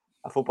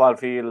a football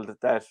field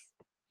that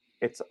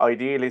it's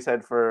ideally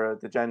said for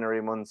the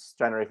January months,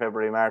 January,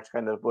 February, March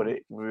kind of, but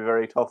it would be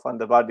very tough on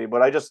the body.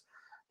 But I just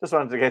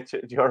wanted to get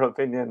your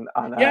opinion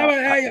on.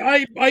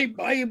 I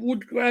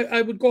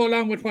would go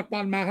along with what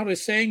Paul Maher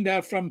is saying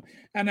there.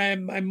 And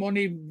I'm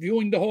only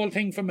viewing the whole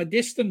thing from a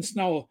distance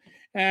now.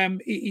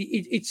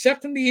 It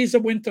certainly is a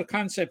winter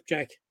concept,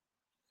 Jack.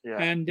 Yeah.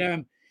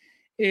 And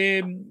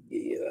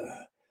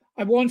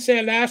I won't say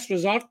a last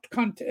resort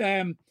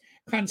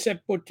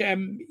concept, but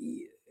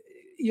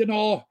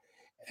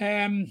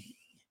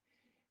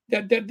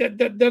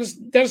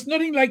there's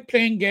nothing like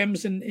playing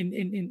games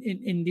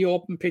in the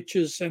open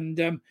pitches,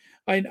 and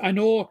I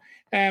know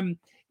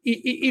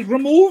it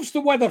removes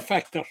the weather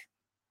factor.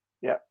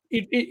 Yeah,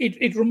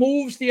 it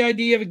removes the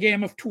idea of a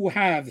game of two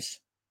halves.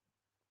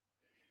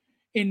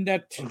 In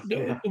that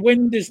the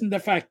wind isn't a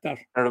factor.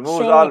 It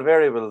removes all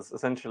variables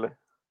essentially.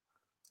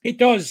 It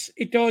does.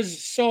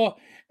 So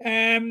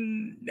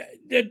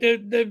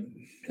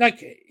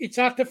it's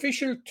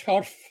artificial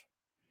turf.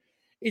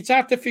 It's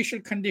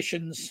artificial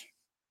conditions.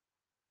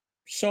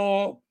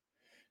 So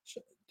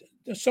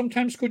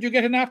sometimes could you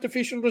get an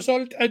artificial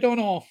result? I don't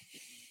know.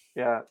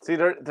 Yeah. See,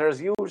 there's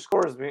huge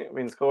scores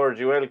being scored.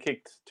 UL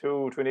kicked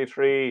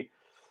 2-23.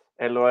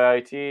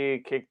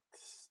 LYIT kicked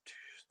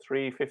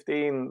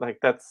 3-15. Like,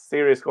 that's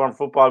serious scoring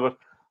football. But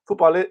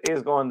football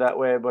is going that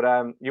way. But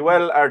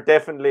UL are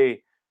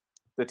definitely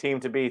the team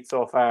to beat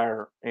so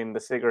far in the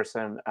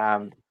Sigerson.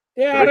 The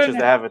riches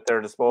they have at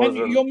their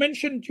disposal. You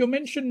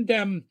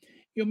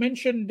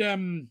mentioned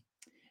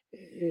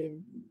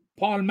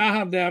Paul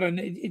Maher there, and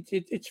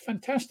it's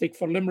fantastic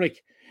for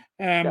Limerick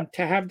to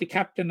have the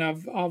captain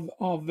of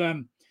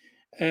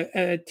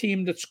a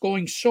team that's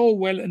going so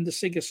well in the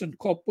Sigerson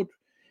Cup. But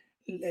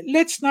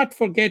let's not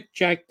forget,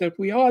 Jack, that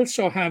we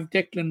also have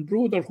Declan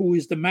Bruder, who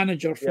is the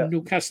manager from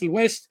Newcastle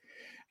West,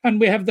 and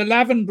we have the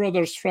Lavin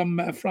brothers from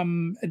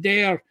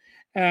Adair,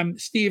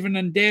 Stephen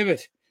and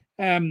David,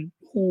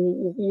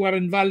 who are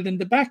involved in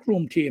the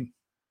backroom team.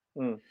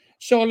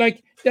 So,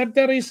 like,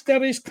 there is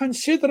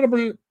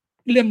considerable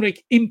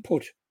Limerick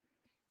input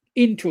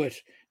into it.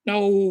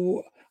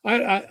 Now,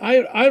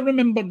 I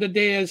remember the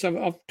days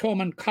of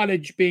Thomond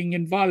College being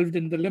involved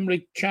in the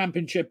Limerick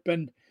Championship,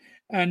 and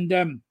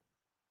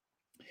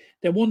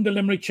they won the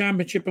Limerick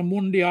Championship and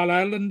won the All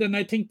Ireland, and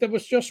I think there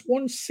was just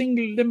one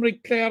single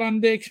Limerick player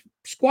on the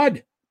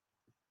squad.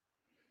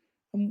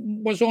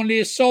 Was only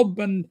a sub,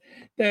 and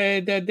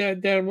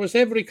there was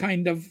every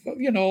kind of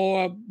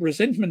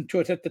resentment to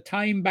it at the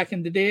time back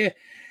in the day,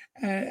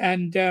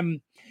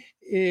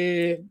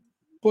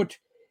 but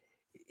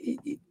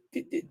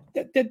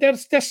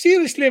there's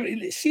serious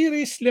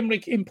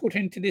Limerick input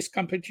into this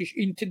competition,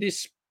 into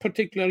this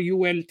particular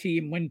UL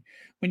team. When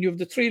you have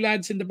the three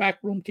lads in the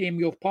backroom team,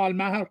 you have Paul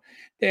Maher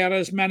there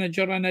as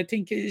manager, and I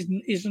think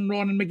isn't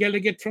Ronan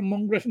McGilligan from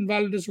Mungret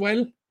involved as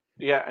well.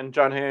 Yeah, and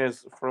John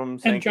Hayes from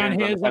St. And John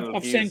Hayes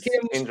of St.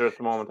 Kills. Injured at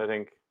the moment, I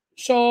think.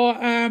 So,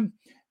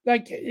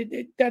 that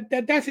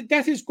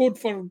is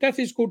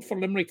good for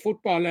Limerick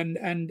football,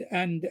 and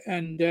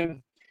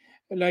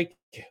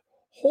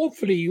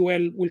hopefully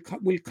UL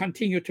will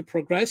continue to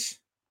progress.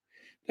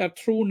 They're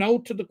through now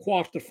to the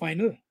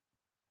quarterfinal,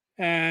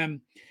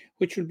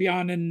 which will be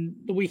on in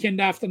the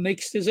weekend after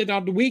next. Is it,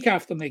 or the week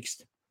after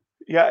next?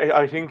 Yeah,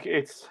 I think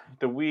it's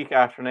the week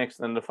after next,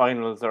 and the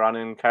finals are on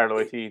in Carlow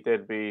IT.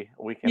 They'd be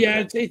a weekend.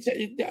 Yeah,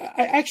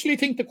 I actually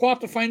think the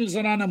quarterfinals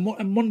are on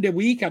a Monday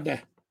week, are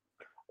they?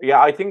 Yeah,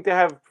 I think they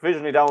have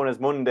provisionally down as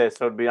Monday,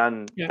 so it'd be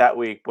on that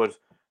week. But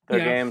their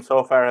games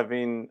so far have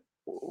been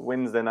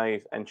Wednesday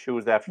night and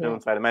Tuesday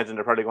afternoon, so I'd imagine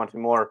they're probably going to be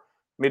more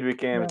midweek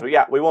games. But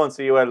yeah, we won't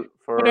see UL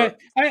for. But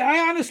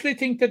I honestly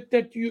think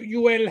that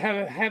UL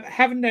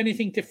haven't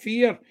anything to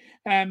fear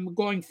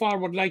going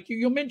forward. Like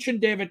you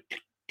mentioned David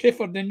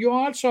Clifford, and you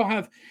also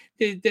have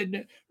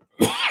the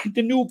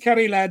new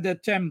Kerry lad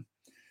that the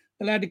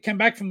lad that came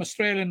back from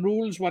Australian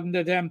rules, wasn't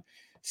it?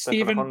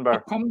 Stephen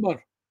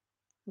Ocumber.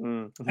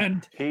 And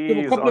there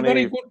were a couple of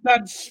very good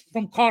lads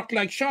from Cork,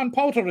 like Sean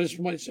Powter is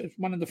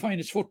one of the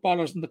finest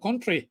footballers in the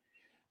country.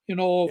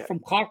 From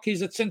Cork,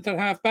 he's at centre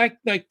half back.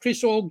 Like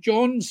Chris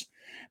Oak-Jones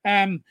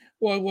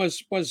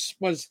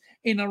was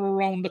in or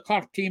around the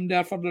Cork team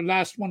there for the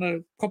last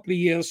couple of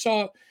years.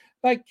 So,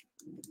 like,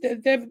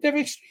 they've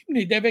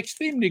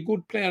extremely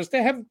good players.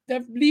 They've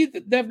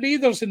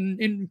leaders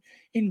in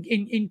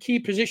key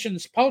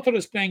positions. Powter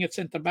is playing at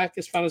centre back,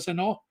 as far as I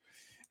know,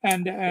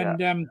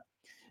 and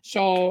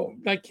so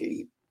like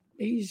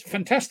he's a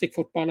fantastic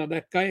footballer,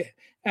 that guy.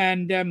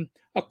 And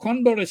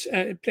O'Connor is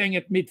playing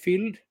at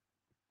midfield,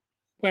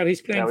 where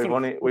he's playing.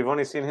 Yeah, we've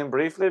only seen him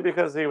briefly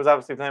because he was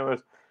obviously playing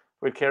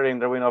with Kerry in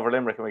their win over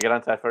Limerick, and we get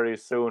onto that very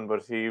soon.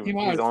 But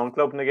his own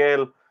club,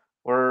 Nagale,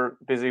 were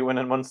busy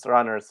winning Munster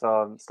honours.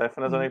 So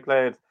Stefan has only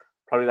played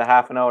probably the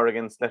half an hour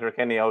against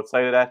Letterkenny.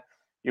 Outside of that,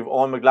 you've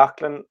Owen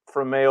McLaughlin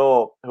from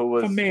Mayo, who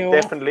was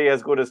definitely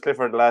as good as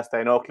Clifford last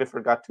time. I know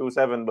Clifford got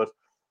 2-7, but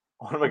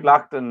Owen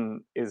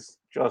McLaughlin is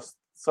just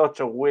such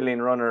a willing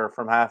runner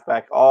from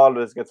halfback.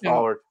 Always gets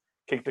forward,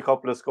 kicked a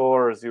couple of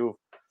scores. You've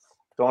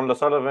Donald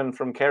O'Sullivan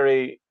from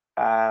Kerry.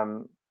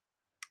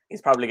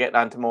 He's probably getting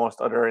on to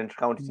most other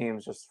inter-county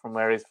teams just from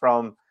where he's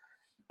from.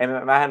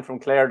 Emmett Mahan from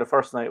Clare the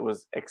first night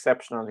was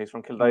exceptional. He's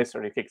from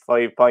Kildysor. He kicked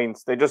 5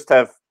 points. They just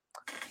have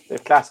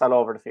class all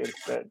over the field.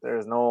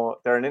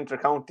 They're an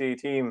inter-county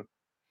team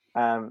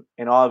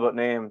in all but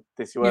name,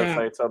 this UL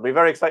side. So it'll be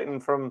very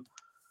exciting from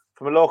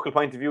a local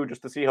point of view,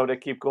 just to see how they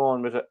keep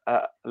going with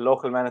a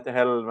local man at the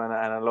helm and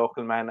a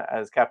local man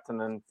as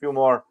captain, and a few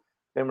more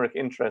Limerick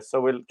interests.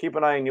 So we'll keep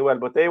an eye on UL,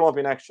 but they won't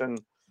be in action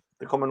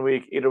the coming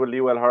week. Either will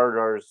UL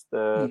hurlers.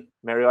 The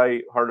Mary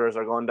I hurlers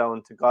are going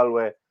down to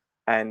Galway,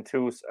 and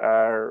Toos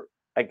are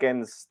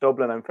against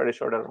Dublin. I'm fairly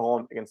sure they're at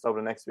home against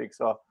Dublin next week.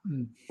 So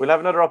we'll have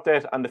another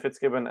update on the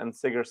Fitzgibbon and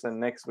Sigerson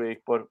next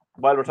week. But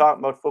while we're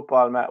talking about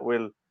football, Matt,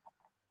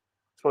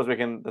 suppose we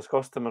can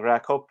discuss the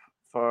McGrath Cup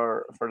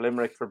for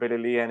Limerick, for Billy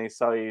Lee and his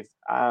side.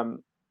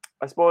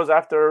 I suppose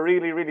after a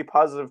really, really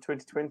positive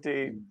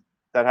 2020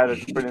 that had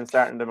a brilliant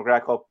start in the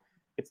McGrath Cup,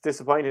 it's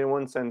disappointing in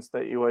one sense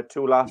that you had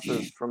 2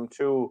 losses from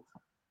 2,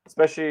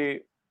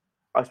 especially,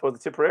 I suppose the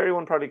Tipperary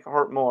one probably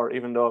hurt more,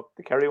 even though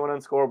the Kerry one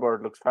on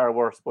scoreboard looks far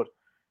worse. But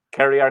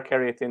Kerry are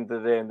Kerry at the end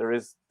of the day, and there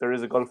is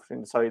a gulf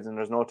between the sides, and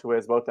there's no two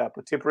ways about that.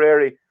 But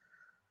Tipperary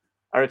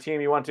are a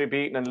team you want to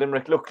be beaten, and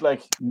Limerick looked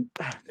like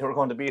they were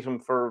going to beat them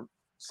for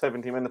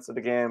 70 minutes of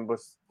the game, but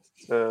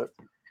for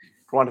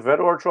want of a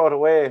better word, throw it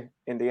away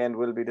in the end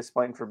will be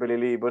disappointing for Billy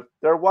Lee. But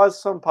there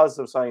was some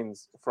positive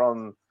signs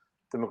from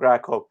the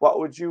McGrath Cup. What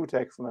would you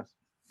take from it?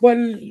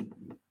 Well,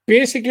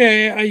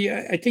 basically,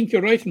 I think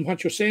you're right in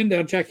what you're saying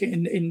there, Jack,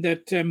 in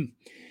that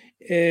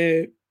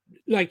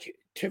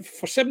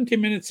for 70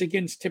 minutes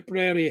against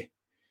Tipperary,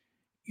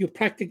 you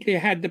practically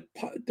had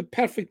the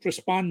perfect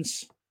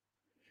response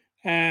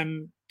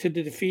to the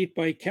defeat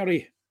by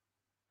Kerry.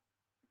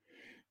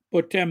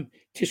 But it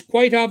is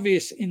quite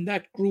obvious in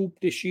that group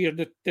this year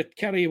that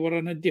Kerry were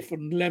on a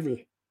different level.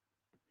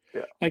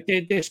 Yeah. Like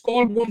they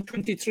scored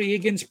 123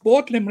 against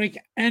both Limerick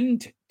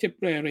and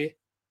Tipperary.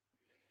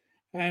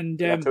 And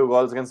 2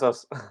 goals against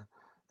us.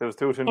 There was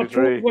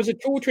 223. Was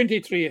it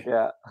 223?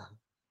 Yeah.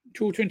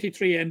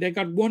 223, and they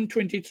got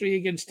 123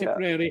 against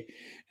Tipperary.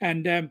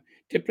 And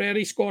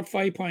Tipperary scored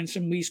 5 points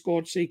and we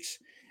scored 6.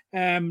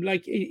 It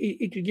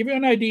will give you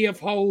an idea of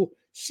how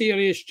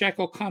serious Jack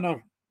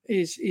O'Connor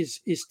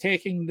is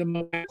taking the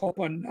McGrath Cup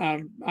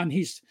on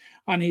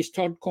his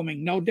third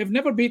coming. Now, they've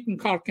never beaten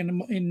Cork in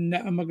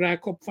a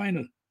McGrath Cup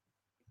final.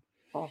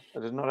 Oh, I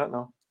didn't know that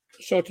now.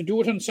 So to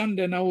do it on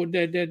Sunday now,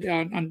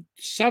 on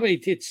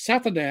Saturday, it's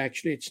Saturday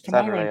actually. It's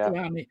tomorrow.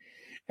 Saturday,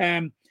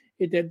 yeah.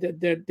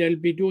 They'll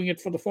be doing it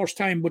for the first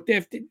time, but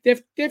they've taken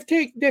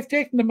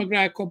the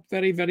McGrath Cup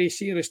very, very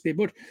seriously.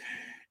 But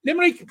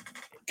Limerick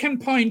can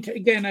point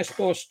again, I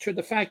suppose, to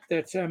the fact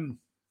that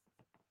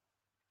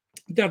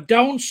they're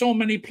down so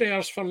many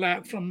players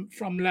from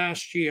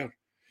last year,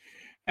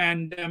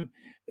 and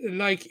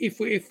if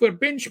we're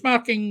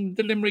benchmarking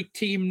the Limerick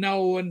team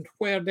now and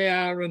where they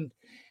are, and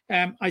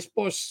I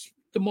suppose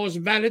the most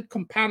valid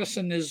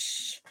comparison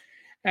is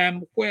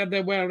where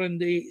they were in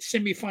the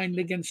semi-final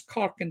against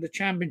Cork in the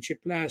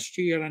championship last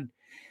year, and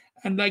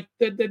like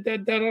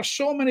there are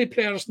so many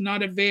players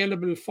not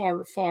available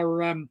for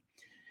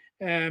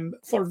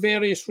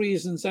various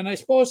reasons, and I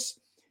suppose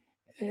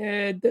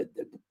the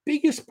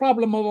biggest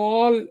problem of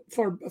all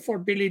for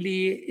Billy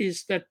Lee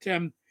is that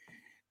there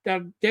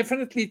are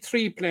definitely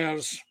 3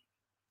 players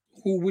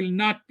who will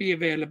not be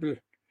available,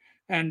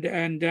 and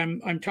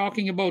I'm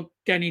talking about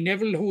Danny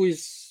Neville, who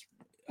is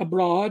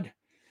abroad,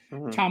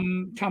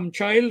 Tom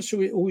Childs,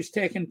 who is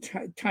taking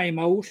time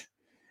out,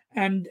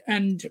 and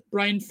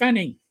Brian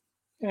Fanning,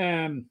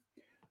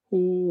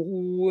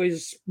 who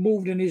is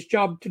moved in his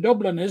job to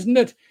Dublin, isn't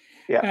it?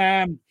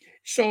 Yeah.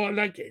 So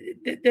like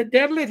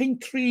they're letting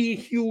 3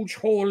 huge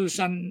holes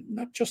on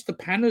not just the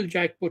panel,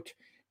 Jack, but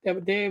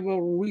they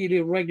were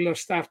really regular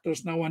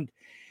starters now.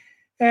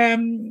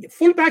 And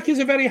fullback is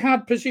a very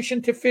hard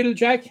position to fill,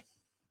 Jack.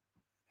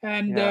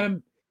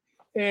 And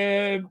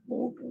we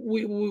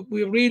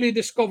really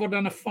discovered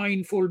on a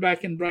fine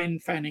fullback in Brian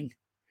Fanning.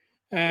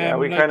 Yeah,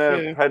 we kind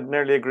of had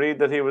nearly agreed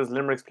that he was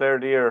Limerick's Player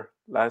of the Year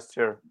last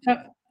year.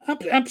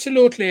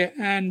 Absolutely,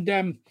 and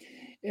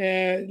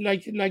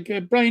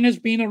Brian has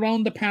been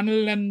around the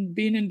panel and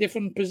been in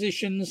different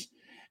positions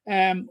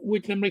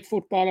with Limerick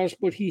footballers,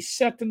 but he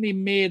certainly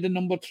made the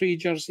number 3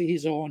 jersey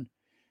his own,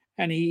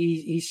 and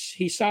he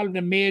solved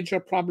a major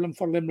problem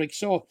for Limerick.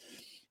 So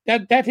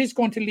that is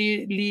going to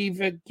leave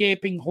a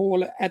gaping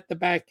hole at the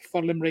back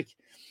for Limerick.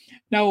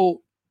 Now,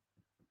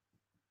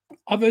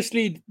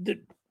 obviously, the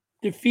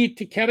defeat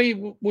to Kerry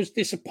was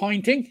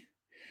disappointing.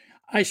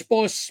 I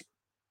suppose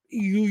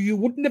you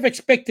wouldn't have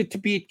expected to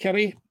beat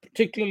Kerry,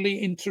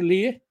 particularly in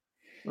Tralee.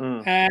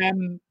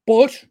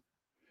 But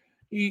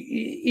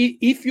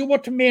if you were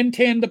to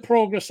maintain the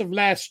progress of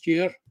last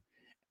year,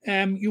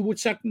 you would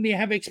certainly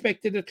have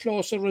expected a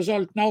closer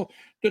result. Now,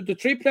 the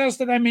 3 players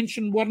that I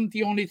mentioned weren't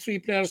the only 3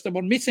 players that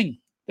were missing.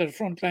 The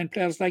frontline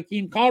players like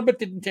Ian Corbett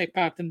didn't take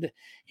part in the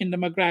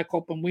McGrath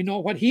Cup, and we know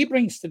what he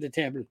brings to the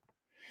table.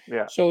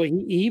 Yeah. So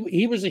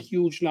he was a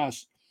huge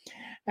loss.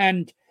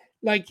 And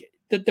like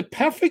the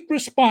perfect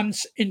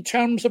response in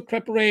terms of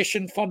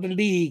preparation for the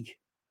league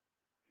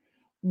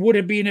would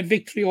have been a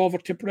victory over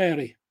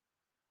Tipperary.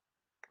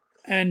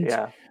 And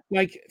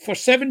like for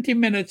 70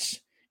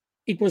 minutes,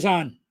 it was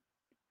on.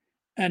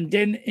 And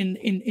then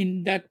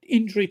in that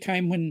injury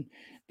time when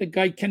the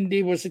guy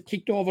Kennedy was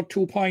kicked over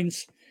 2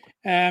 points,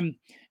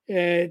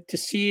 to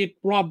see it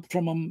robbed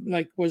from him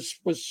was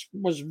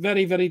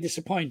very, very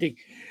disappointing.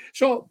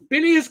 So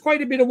Billy has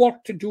quite a bit of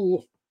work to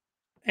do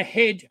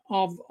ahead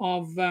of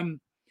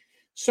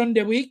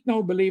Sunday week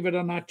now, believe it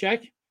or not,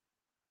 Jack.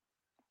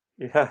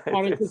 Yeah,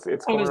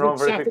 it's coming around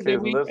very quickly,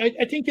 isn't it?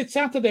 I think it's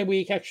Saturday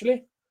week,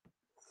 actually.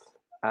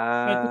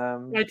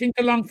 I think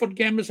the Longford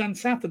game is on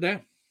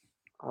Saturday.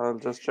 I'll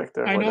just check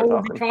there. I know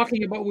we'll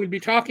be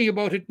talking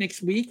about it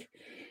next week.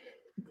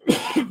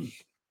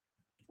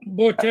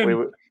 But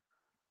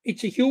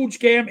it's a huge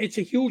game. It's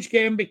a huge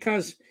game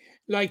because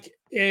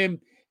it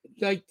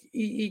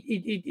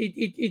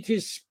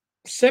is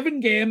 7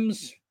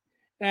 games.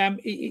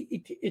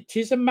 It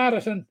is a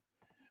marathon,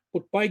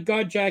 but by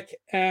God, Jack,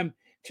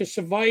 to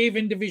survive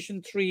in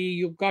Division 3,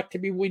 you've got to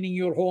be winning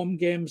your home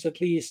games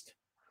at least.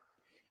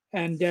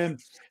 And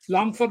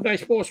Longford, I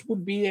suppose,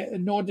 would be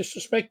no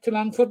disrespect to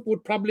Longford,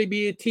 would probably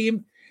be a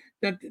team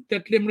that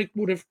Limerick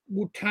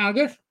would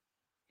target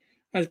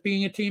as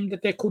being a team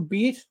that they could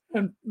beat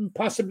and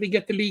possibly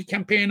get the league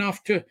campaign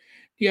off to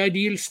the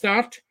ideal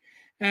start.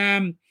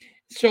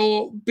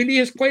 So Billy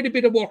has quite a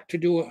bit of work to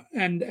do,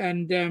 and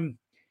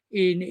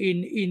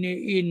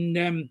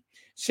in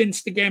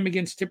since the game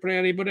against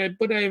Tipperary, but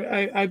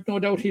I've no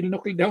doubt he'll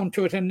knuckle down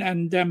to it,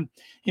 and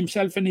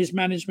himself and his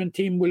management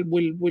team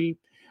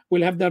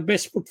will have their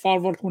best foot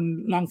forward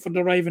when Longford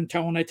arrive in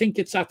town. I think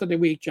it's Saturday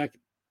week, Jack.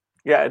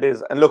 Yeah, it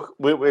is. And look,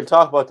 we'll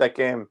talk about that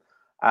game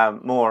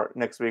more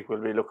next week.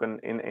 We'll be looking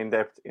in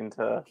depth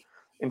into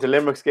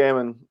Limerick's game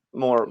and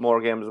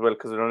more games as well,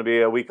 because we're going to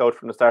be a week out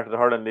from the start of the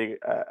Hurling League.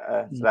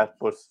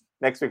 But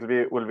next week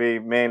will be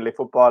mainly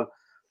football.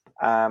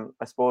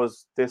 I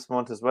suppose this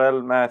month as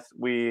well, Matt,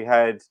 we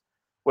have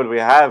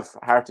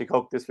Harty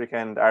Cup this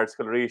weekend.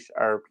 Ardscoil Laois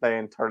are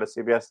playing Thurles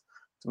CBS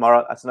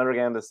tomorrow. That's another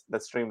game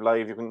that's streamed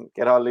live. You can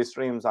get all these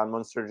streams on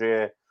Munster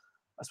GA.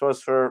 I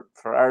suppose for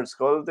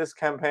Ardscoil, this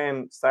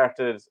campaign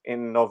started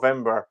in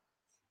November.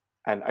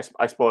 And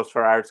I suppose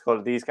for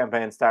Ardscoil, these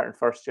campaigns start in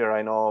first year.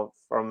 I know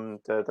from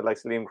the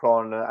likes of Liam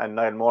Crone and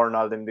Niall Moore and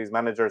all them, these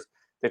managers,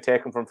 they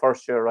take them from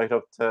first year right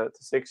up to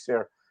 6th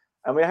year.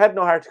 And we had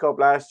no Harty Cup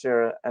last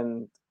year.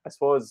 And I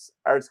suppose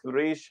Ardscoil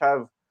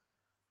Laois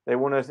they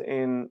won it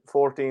in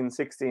 14,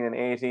 16 and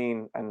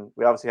 18. And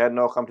we obviously had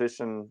no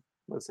competition,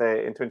 we'll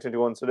say, in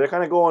 2021. So they're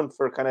kind of going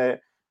for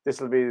this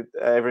will be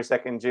every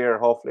second year,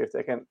 hopefully, if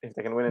they can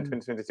win in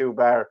 2022,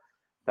 bar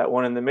that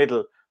one in the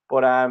middle.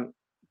 But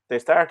they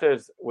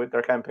started with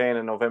their campaign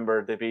in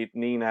November. They beat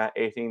Nina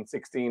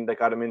 18-16. They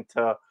got them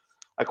into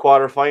a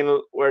quarter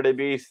final where they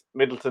beat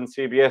Middleton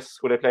CBS,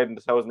 who they played in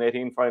the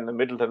 2018 final. And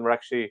Middleton were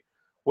actually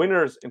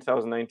winners in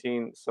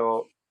 2019.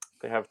 So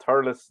they have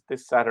Thurles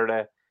this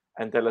Saturday,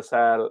 and De La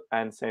Salle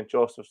and St.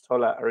 Joseph's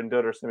Tulla are in the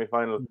other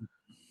semi-final.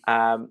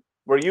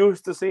 We're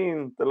used to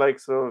seeing the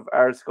likes of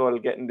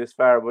Ardscoil getting this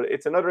far, but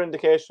it's another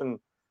indication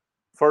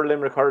for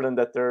Limerick Hurling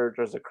that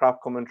there's a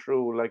crop coming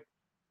through. Like,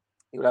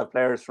 you'll have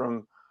players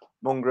from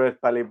Mungret,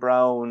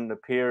 Ballybrown, the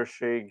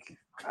Piershig,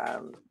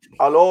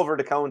 all over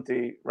the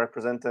county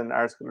representing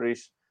Ardscoil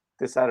Laois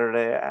this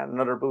Saturday, and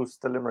another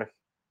boost to Limerick.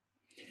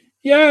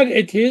 Yeah,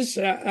 it is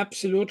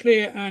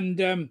absolutely, and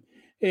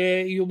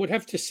you would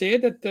have to say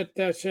that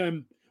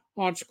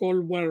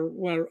Ardscoil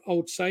were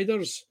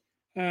outsiders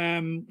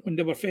when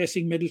they were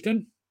facing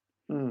Middleton.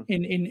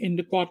 in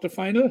the quarter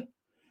final,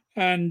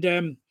 and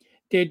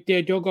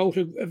they dug out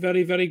a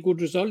very, very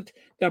good result.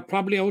 They're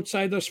probably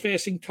outsiders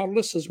facing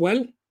Thurles as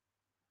well.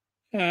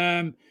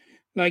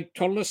 Like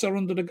Thurles are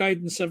under the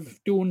guidance of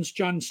Doone's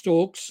John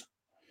Stokes,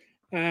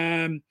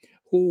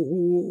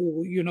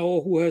 who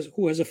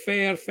has a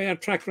fair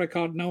track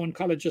record now in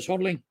colleges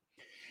hurling,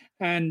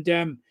 and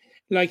they're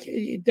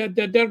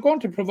going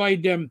to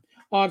provide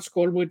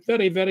Ardscoil with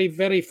very, very,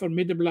 very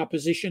formidable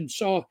opposition.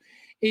 So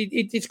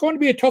it's going to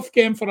be a tough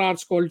game for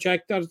Ardscoil,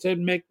 Jack.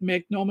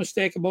 Make no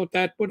mistake about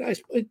that. But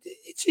it's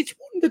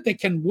one that they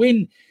can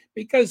win,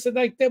 because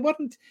they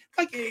wouldn't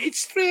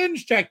it's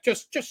strange, Jack.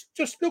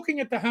 Just looking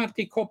at the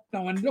Harty Cup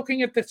now and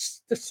looking at the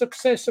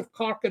success of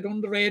Cork at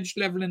underage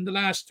level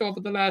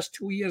over the last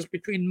 2 years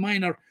between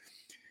minor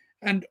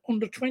and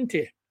under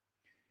 20.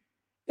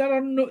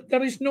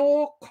 There is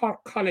no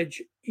Cork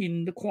College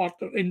in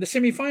the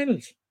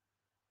semi-finals.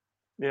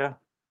 Yeah.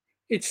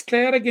 It's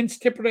Clare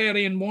against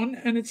Tipperary in one,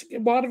 and it's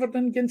Waterford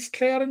against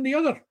Clare in the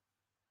other.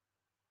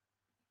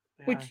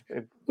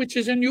 Which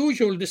is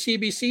unusual. The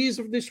CBCs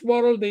of this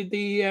world,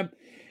 the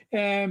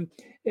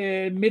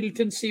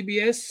Middleton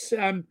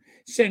CBS,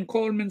 St.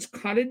 Coleman's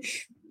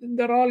College,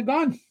 they're all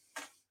gone.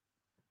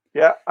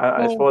 Yeah,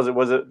 I suppose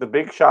the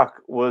big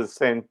shock was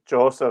St.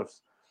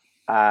 Joseph's,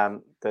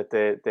 that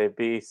they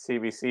beat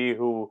CBC,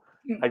 who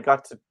had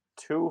got to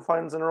 2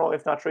 finals in a row,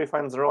 if not 3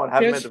 finals in a row, and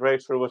haven't made the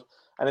breakthrough.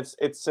 And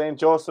it's St.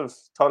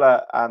 Joseph's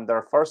Tulla and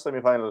their first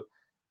semi-final,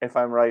 if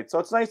I'm right. So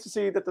it's nice to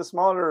see that the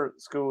smaller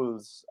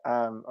schools,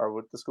 or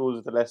with the schools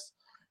with the less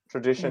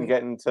tradition,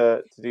 getting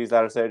to these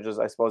latter stages.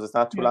 I suppose it's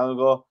not too long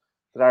ago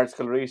that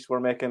Ardscoil Laois were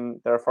making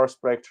their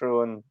first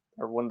breakthrough and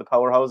are one of the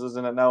powerhouses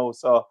in it now.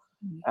 So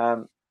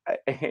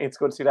it's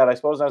good to see that. I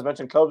suppose I was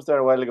mentioning clubs there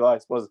a while ago. I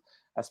suppose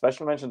a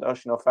special mention to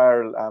Oisin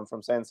O'Farrell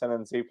from St.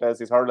 Senan's. He plays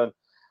his hurling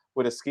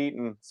with a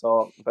Skeeton.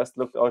 So best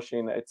luck to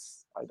Oisin. I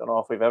don't know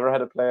if we've ever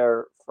had a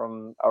player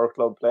from our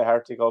club play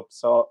Harty Cup,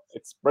 so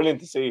it's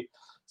brilliant to see.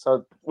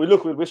 So we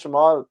wish them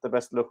all the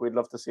best luck. We'd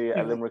love to see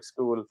a Limerick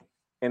school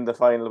in the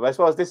final. But I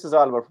suppose this is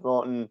all about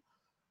promoting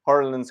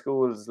hurling in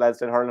schools, lads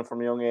doing hurling from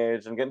a young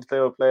age, and getting to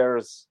play with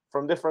players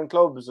from different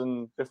clubs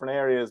and different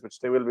areas, which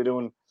they will be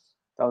doing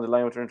down the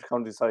line with their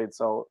inter-county side.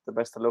 So the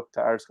best of luck to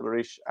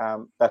Ardscoil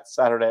Laois. That's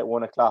Saturday at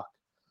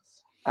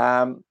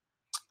 1:00.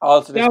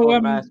 Also, this now,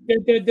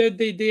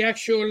 the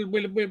actual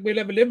we'll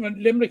have a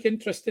Limerick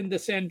interest in the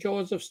St.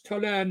 Joseph's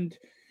Tulla and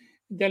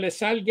De La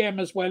Salle game,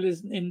 as well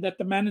as in that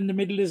the man in the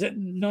middle is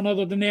none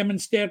other than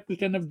Eamon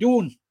Stapleton of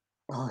Doon.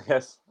 Oh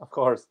yes, of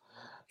course.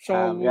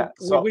 So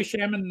we wish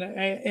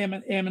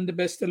Eamon the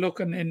best of luck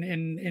in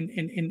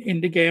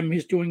the game.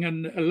 He's doing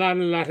a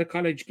lot of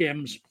college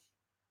games.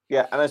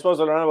 Yeah, and I suppose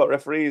we'll learn about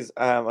referees.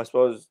 I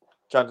suppose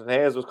Jonathan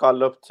Hayes was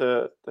called up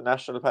to the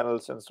national panel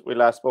since we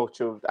last spoke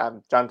to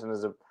you. Jonathan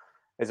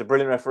is a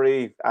brilliant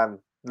referee and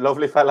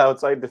lovely fella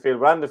outside the field.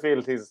 But on the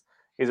field, he's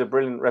a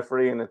brilliant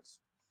referee, and it's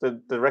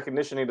the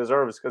recognition he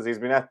deserves, because he's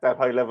been at that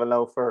high level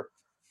now for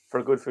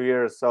a good few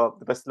years. So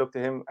the best of luck to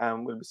him,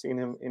 and we'll be seeing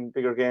him in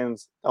bigger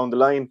games down the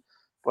line.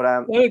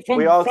 But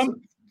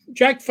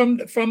Jack, from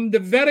the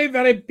very,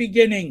 very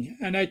beginning,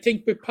 and I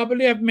think we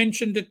probably have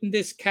mentioned it in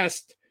this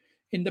cast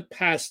in the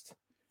past,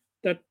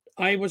 that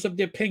I was of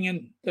the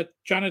opinion that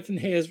Jonathan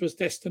Hayes was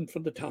destined for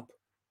the top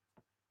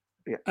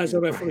as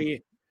a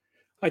referee.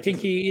 I think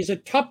he is a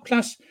top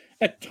class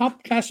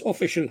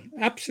official,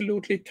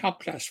 absolutely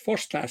top class,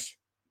 first class.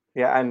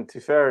 Yeah, and to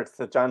be fair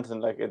to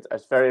Jonathan,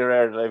 it's very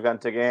rare that I've gone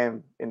to a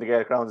game in the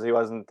Gaelic grounds he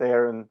wasn't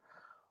there in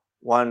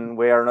one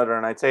way or another.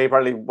 And I'd say he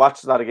probably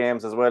watched a lot of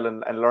games as well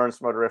and learns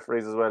from other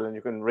referees as well. And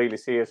you can really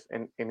see it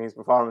in his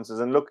performances.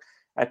 And look,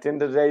 at the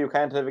end of the day, you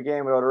can't have a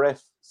game without a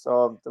ref.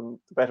 So the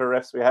better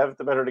refs we have,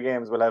 the better the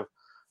games we'll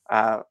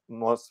have,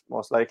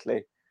 most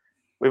likely.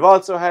 We've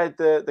also had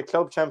the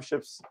club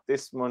championships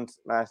this month,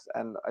 Matt,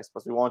 and I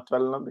suppose we won't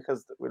dwell on them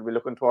because we'll be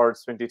looking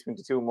towards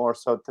 2022 more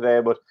so today.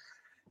 But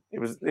it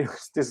was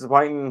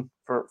disappointing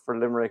for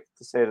Limerick,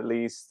 to say the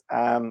least.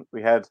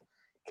 We had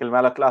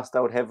Kilmallock lost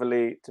out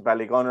heavily to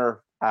Ballygunner.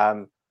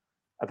 A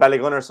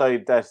Ballygunner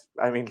side that,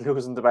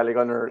 losing to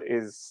Ballygunner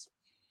is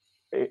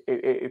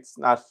it's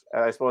not.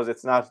 I suppose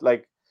it's not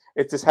like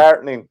it's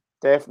disheartening,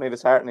 definitely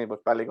disheartening.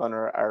 But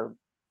Ballygunner are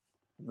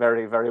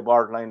very, very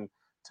borderline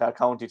to a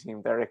county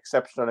team. They're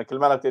exceptional. And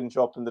Kilmallock didn't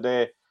show up in the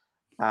day.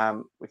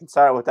 We can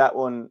start with that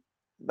one.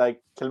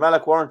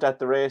 Kilmallock weren't at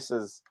the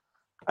races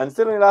and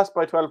still only lost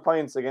by 12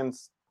 points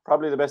against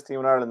probably the best team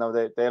in Ireland. Now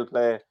they'll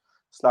play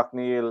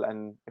Slaughtneil,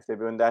 and if they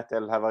win that,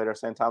 they'll have either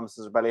St.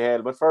 Thomas's or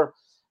Ballyhale. But for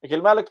a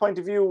Kilmallock point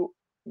of view,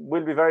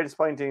 will be very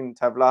disappointing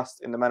to have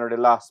lost in the manner they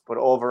lost. But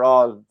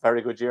overall,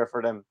 very good year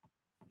for them.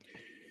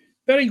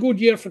 Very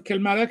good year for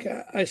Kilmallock,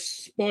 I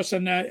suppose,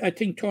 and I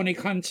think Tony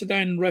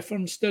Considine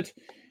referenced it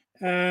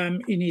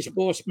in his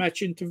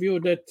post-match interview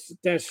that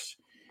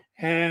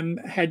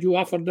had you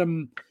offered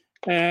them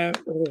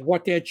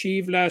what they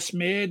achieved last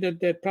May, that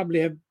they'd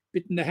probably have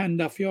bitten the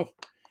hand off you.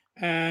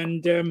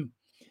 And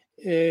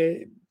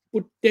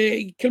But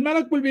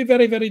Kilmallock will be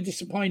very, very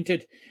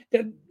disappointed.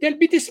 They'll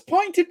be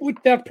disappointed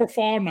with their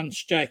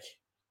performance, Jack.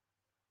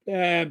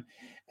 And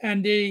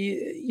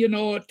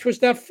it was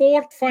their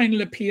fourth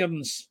final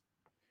appearance,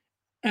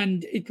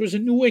 and it was a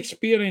new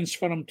experience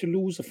for them to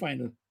lose a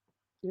final.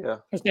 Yeah,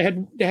 because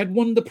they had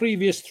won the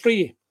previous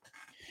three.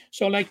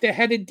 So they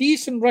had a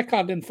decent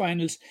record in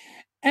finals.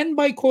 And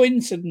by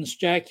coincidence,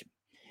 Jack,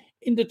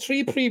 in the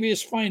three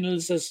previous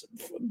finals,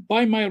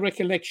 by my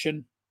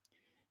recollection,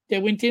 they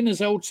went in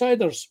as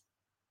outsiders.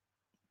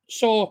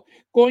 So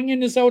going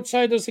in as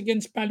outsiders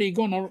against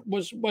Ballygunner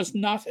was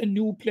not a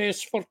new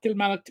place for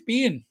Kilmallock to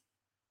be in.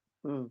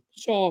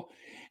 So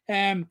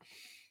they'll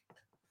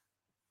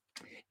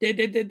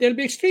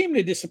be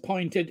extremely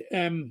disappointed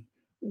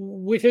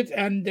with it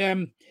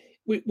and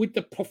with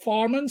the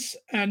performance,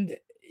 and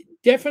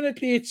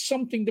definitely it's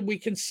something that we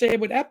can say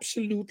with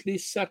absolute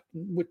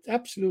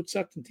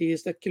certainty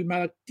is that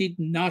Kilmallock did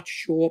not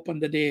show up on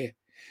the day.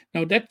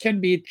 Now that can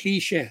be a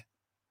cliche,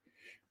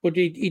 but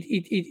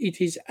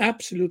it is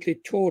absolutely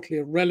totally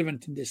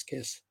irrelevant in this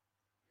case.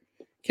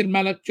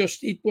 Kilmallock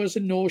it was a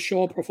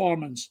no-show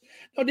performance.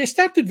 Now they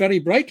started very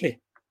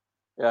brightly.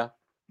 Yeah.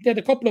 They had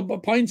a couple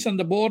of points on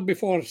the board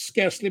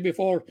scarcely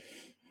before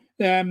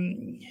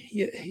within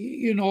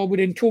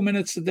 2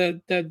 minutes of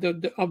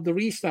the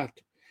restart.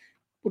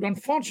 But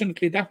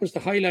unfortunately, that was the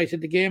highlight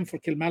of the game for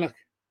Kilmallock.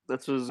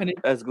 That was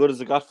as good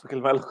as it got for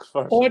Kilmallock.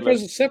 It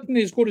was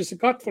certainly as good as it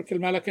got for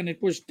Kilmallock, and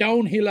it was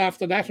downhill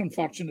after that,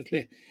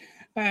 unfortunately.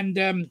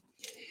 And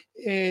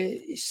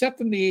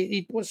certainly,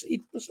 it was a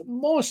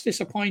most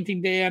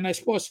disappointing day, and I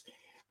suppose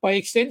by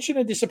extension,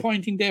 a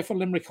disappointing day for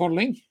Limerick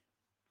hurling.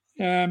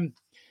 It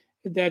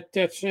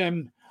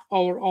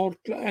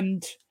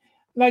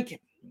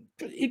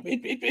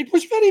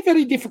was very,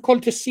 very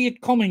difficult to see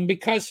it coming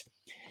because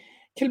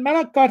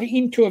Kilmallock got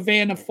into a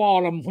vein of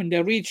form when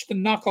they reached the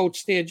knockout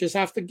stages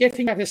after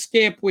getting that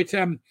escape with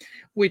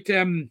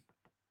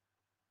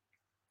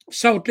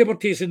South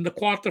Liberties in the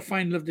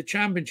quarter-final of the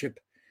championship.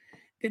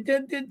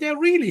 They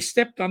really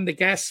stepped on the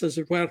gas, as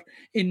it were,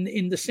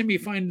 in the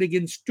semi-final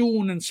against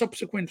Doon and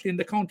subsequently in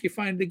the county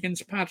final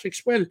against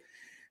Patrickswell.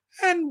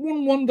 And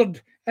one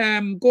wondered,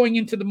 going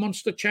into the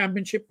Munster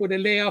Championship with a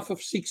layoff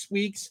of 6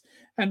 weeks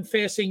and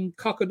facing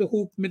Cock of the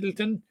Hoop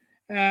Middleton,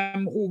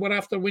 who were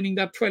after winning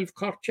that 12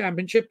 Cork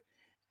Championship,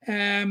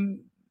 they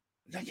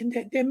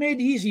made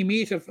easy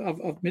meat of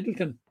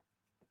Middleton.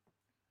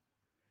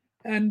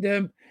 And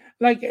they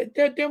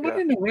were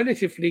in a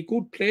relatively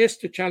good place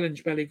to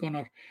challenge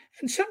Ballygunner.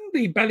 And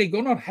suddenly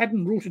Ballygunner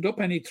hadn't rooted up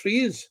any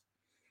trees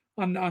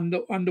on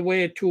the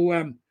way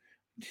to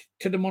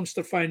the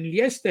Munster final.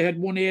 Yes, they had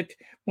won 8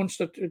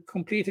 Munster,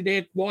 completed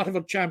 8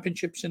 Waterford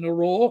championships in a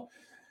row.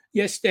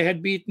 Yes, they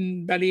had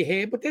beaten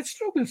Ballyhay, but they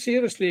struggled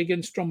seriously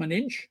against Drum and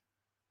Inch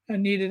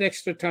and needed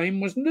extra time,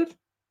 wasn't it?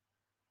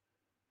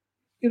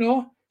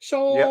 Drum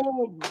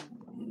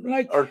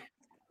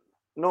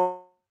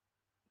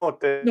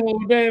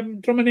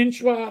and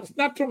Inch was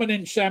not Drum and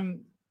Inch.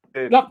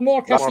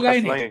 Lockmore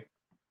Castleiney.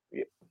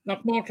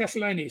 Lockmore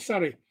Castleiney.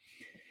 Sorry.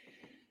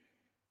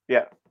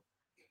 Yeah.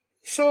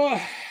 So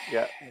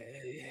yeah,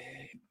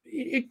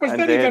 it was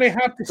very, very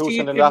hard to see.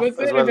 It was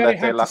very, very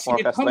hard to see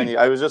it coming.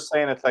 I was just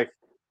saying it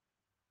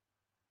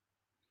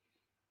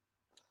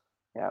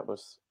it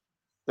was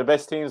the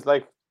best teams.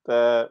 They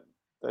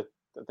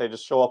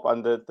just show up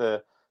on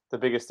the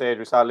biggest stage.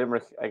 We saw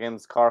Limerick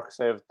against Cork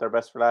saved their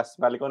best for last.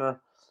 Ballygunner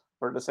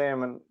were the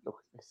same, and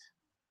look,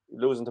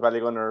 losing to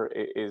Ballygunner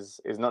is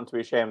nothing to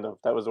be ashamed of.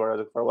 That was where I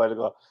looked for a while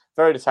ago.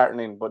 Very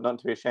disheartening, but nothing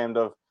to be ashamed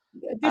of.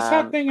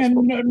 Disheartening and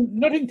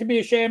nothing to be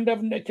ashamed of.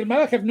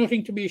 Kilmallock have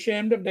nothing to be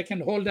ashamed of. They can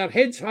hold their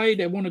heads high.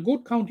 They won a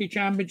good county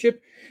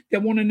championship. They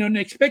won an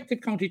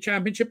unexpected county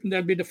championship, and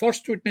they'll be the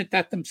first to admit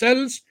that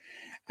themselves.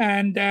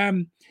 And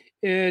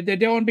they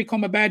don't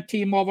become a bad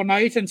team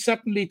overnight. And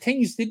certainly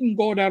things didn't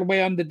go their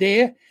way on the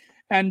day.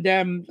 And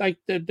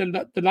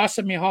the loss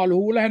of Micheál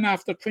Houlihan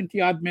after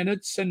 20-odd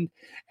minutes and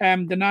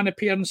the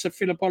non-appearance of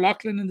Philip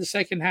O'Loughlin in the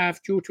second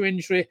half due to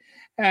injury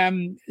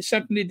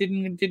certainly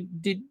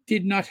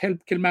did not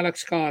help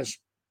Kilmallock's cause.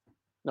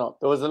 No,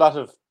 there was a lot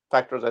of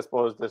factors, I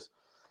suppose, that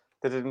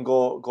didn't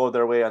go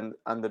their way on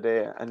the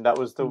day. And that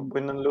was the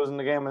win and losing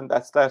the game. And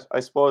that's that. I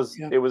suppose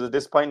It was a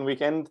disappointing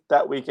weekend.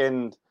 That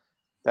weekend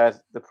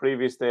that the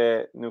previous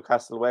day,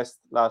 Newcastle West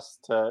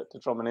lost to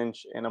Drum and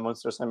Inch in a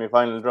Munster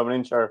semi-final. Drum and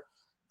Inch are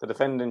the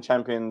defending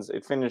champions.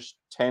 It finished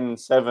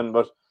 10-7,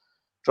 but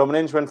Drum and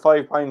Inch went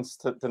 5 points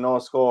to no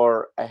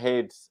score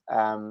ahead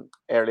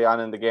early on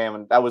in the game,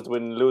 and that was the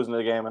win losing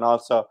the game. And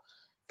also,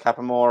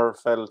 Cappamore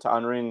fell to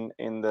Anrin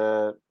in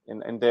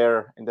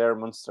their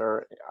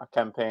Munster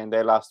campaign.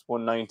 They lost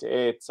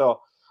 1-9-8.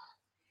 So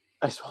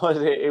I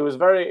suppose it was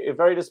very,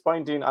 very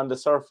disappointing on the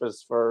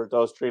surface for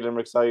those three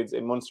Limerick sides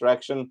in Munster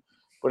action.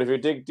 But if you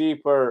dig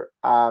deeper,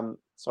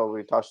 so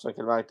we touched on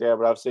Kilmarnock there,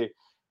 but obviously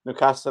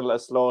Newcastle a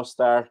slow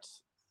start.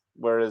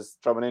 Whereas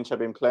Drum and Inch had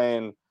been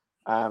playing,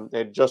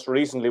 they just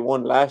recently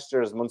won last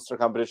year's Munster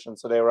competition,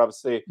 so they were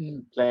obviously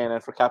playing.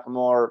 And for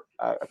Cappamore,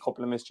 a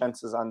couple of missed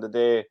chances on the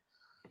day.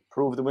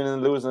 prove the winning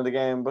and losing of the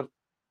game. But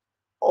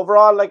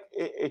overall, like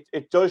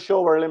it does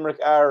show where Limerick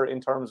are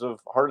in terms of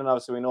hurling,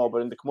 obviously we know,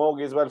 but in the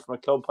camogie as well, from a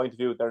club point of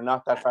view, they're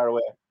not that far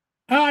away.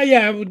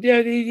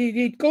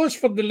 It goes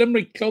for the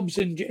Limerick clubs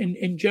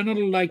in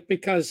general, like,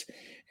 because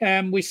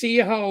we see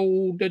how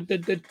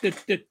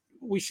the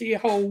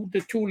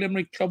two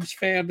Limerick clubs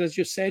fared, as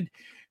you said.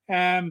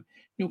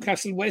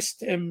 Newcastle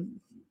West,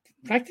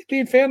 practically,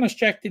 in fairness,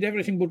 Jack, did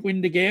everything but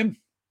win the game.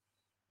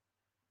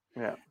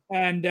 Yeah.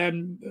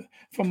 And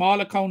from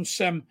all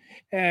accounts,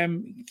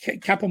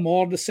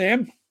 Cappamore the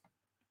same.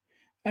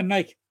 And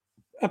like,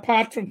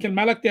 apart from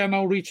Kilmallock, they are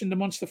now reaching the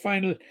Munster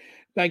final.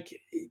 Like,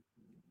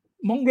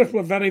 Mungret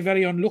were very,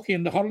 very unlucky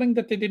in the hurling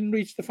that they didn't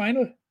reach the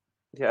final.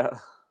 Yeah.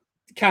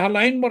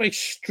 Caroline were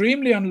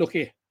extremely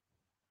unlucky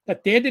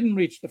that they didn't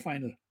reach the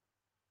final.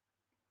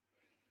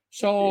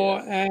 So,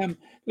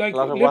 like, a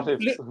lot of what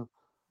ifs.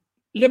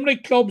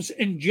 Limerick clubs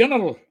in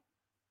general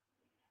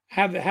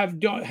have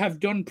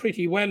done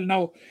pretty well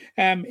now.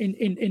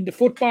 In the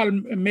football,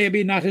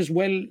 maybe not as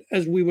well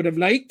as we would have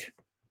liked,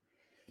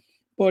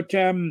 but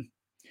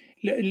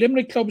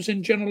Limerick clubs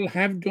in general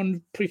have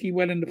done pretty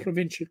well in the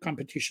provincial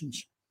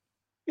competitions.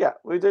 Yeah,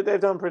 they've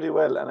done pretty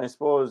well, and I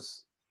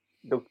suppose,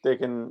 look, they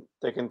can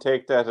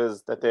take that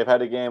as that they've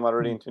had a game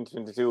already in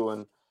 2022,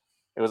 and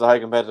it was a high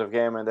competitive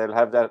game, and they'll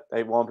have that.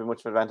 They won't be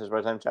much of an advantage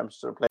by the time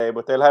championships are played,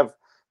 but they'll have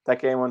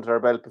that game under their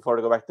belt before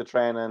they go back to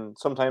train. And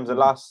sometimes a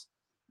loss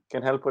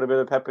can help with a bit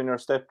of pep in your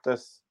step. That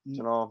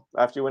you know,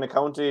 after you win a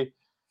county,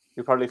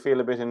 you probably feel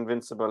a bit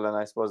invincible, and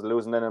I suppose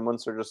losing then in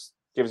Munster just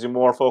gives you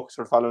more focus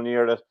for the following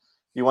year that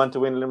you want to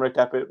win Limerick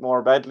that bit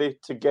more badly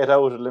to get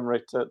out of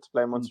Limerick to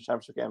play a Munster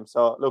Championship game.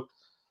 So look,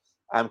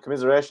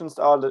 commiserations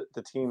to all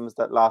the teams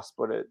that lost,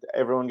 but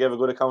everyone gave a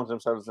good account of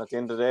themselves. And at the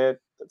end of the day,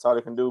 that's all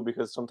you can do,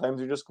 because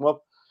sometimes you just come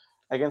up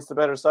against the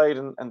better side,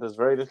 and there's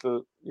very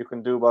little you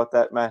can do about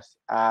that, Matt.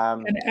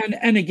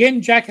 And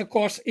again, Jack, of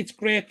course, it's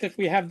great that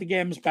we have the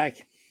games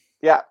back.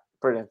 Yeah,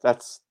 brilliant.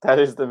 That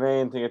is the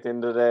main thing at the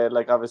end of the day.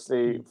 Like,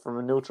 obviously, from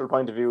a neutral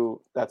point of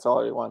view, that's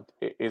all you want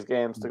is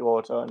games to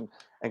go to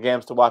and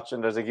games to watch.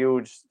 And there's a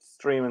huge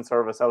streaming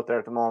service out there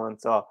at the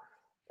moment, so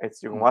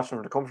you can watch them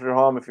from the comfort of your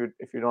home. If you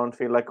don't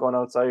feel like going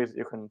outside,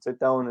 you can sit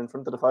down in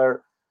front of the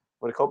fire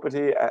with a cup of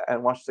tea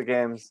and watch the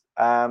games.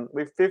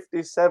 We've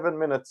 57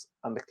 minutes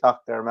on the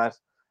clock there, Matt.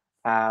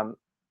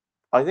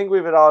 I think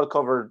we've it all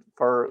covered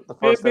for the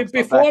first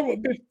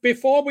episode.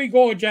 Before we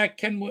go, Jack,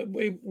 can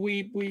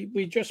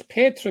we just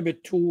pay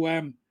tribute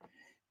to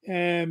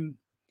Liam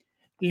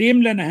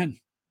Lenihan?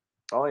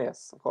 Oh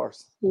yes, of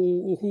course.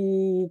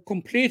 Who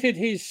completed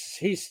his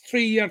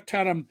 3-year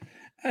term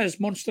as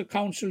Munster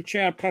Council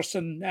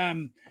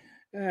chairperson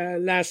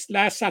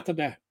last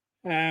Saturday.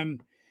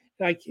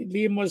 Like,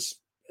 Liam was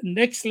an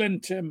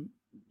excellent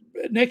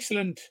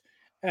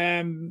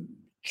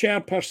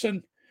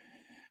chairperson.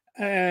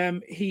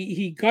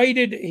 He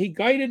guided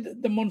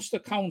the Munster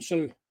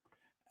Council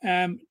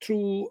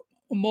through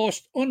a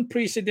most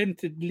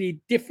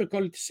unprecedentedly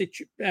difficult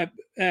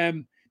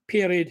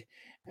period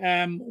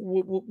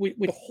with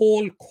the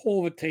whole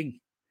COVID thing,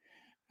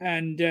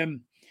 and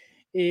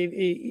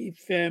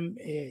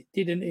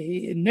did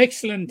an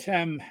excellent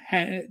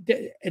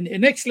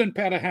an excellent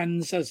pair of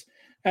hands,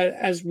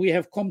 as we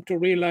have come to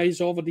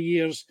realise over the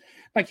years.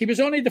 Like, he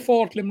was only the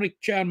 4th Limerick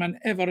chairman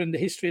ever in the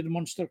history of the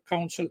Munster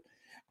Council,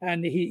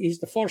 and he's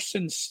the first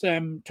since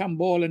Tom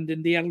Boland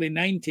in the early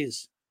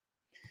 90s.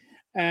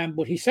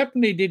 But he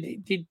certainly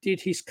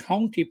did his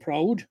county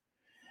proud,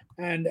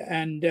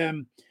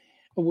 and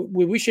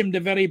we wish him the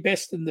very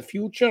best in the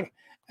future.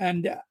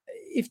 And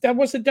if there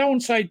was a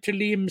downside to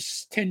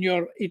Liam's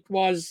tenure, it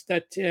was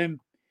that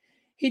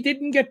he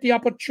didn't get the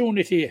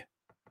opportunity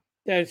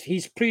that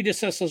his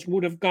predecessors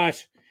would have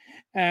got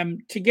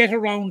to get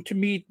around to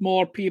meet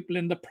more people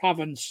in the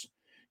province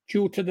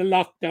due to the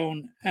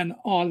lockdown and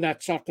all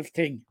that sort of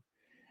thing.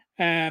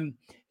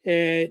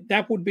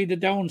 That would be the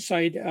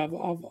downside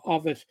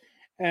of it,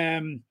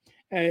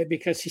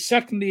 because he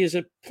certainly is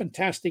a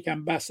fantastic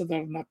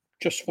ambassador, not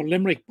just for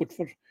Limerick, but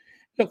for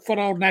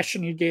our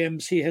national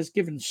games. He has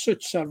given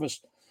such service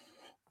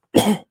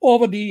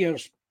over the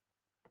years.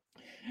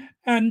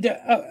 And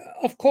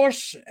of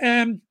course,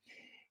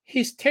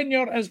 his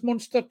tenure as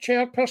Munster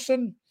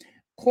chairperson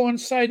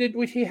coincided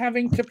with he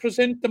having to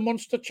present the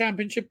Munster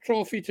Championship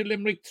trophy to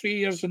Limerick 3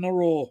 years in a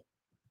row.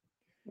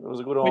 It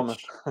was a good omen.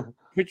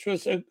 Which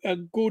was a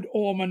good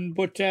omen.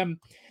 But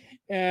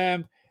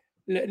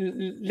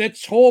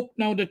let's hope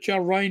now that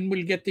Ger Ryan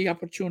will get the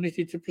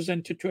opportunity to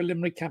present it to a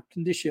Limerick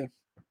captain this year.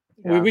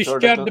 Yeah, we wish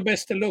Ger the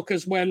best of luck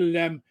as well.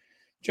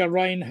 Ger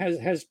Ryan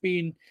has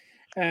been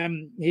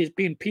he's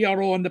been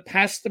PRO in the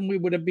past, and we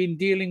would have been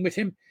dealing with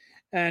him,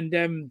 and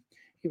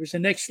he was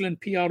an excellent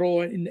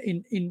PRO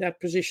in that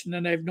position,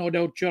 and I have no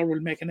doubt Ger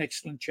will make an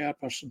excellent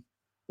chairperson.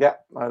 Yeah,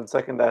 I'll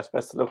second that.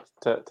 Best of luck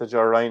to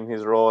Ger Ryan,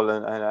 his role,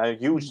 and a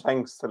huge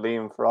thanks to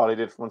Liam for all he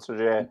did for Munster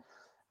J.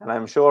 And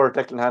I'm sure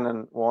Declan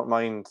Hannon won't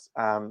mind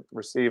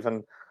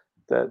receiving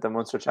the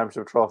Munster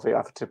Championship trophy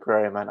off of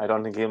Tipperary, man. I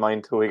don't think he'll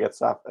mind who he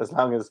gets off, as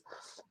long as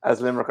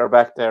as Limerick are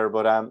back there.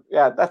 But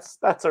yeah,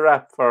 that's a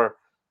wrap for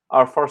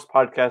our first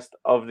podcast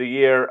of the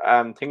year.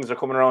 Things are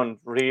coming around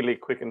really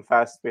quick and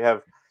fast. We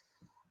have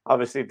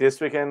obviously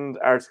this weekend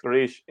Arts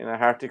Garish in a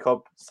Harty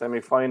Cup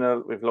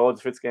semi-final. We've loads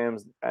of Fitz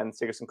games and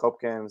Sigerson Cup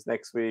games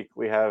next week.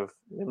 We have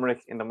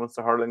Limerick in the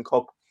Munster Hurling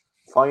Cup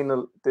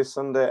final this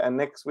Sunday, and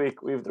next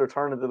week we've the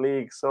return of the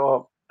league.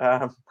 So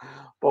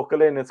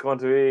buckle in. It's going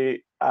to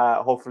be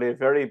hopefully a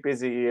very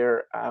busy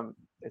year.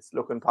 It's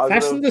looking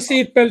positive. Fasten the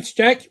seatbelts,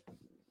 Jack.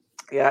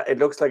 Yeah, it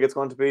looks like it's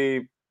going to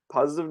be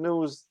positive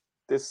news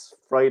this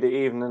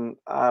Friday evening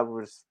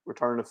with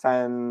return of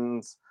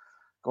fans,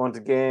 going to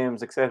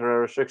games, etc.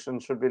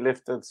 Restrictions should be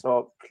lifted.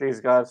 So please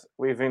God,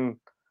 we've been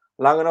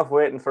long enough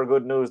waiting for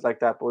good news like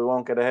that, but we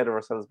won't get ahead of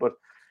ourselves. But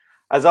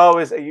as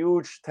always, a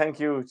huge thank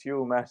you to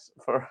you, Matt,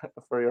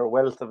 for your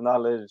wealth of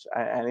knowledge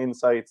and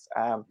insights.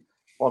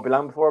 Won't be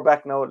long before we're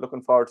back now.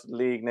 Looking forward to the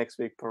league next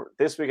week. For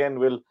this weekend,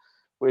 we'll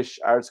wish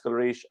Ards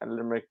Garish and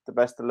Limerick the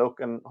best of luck,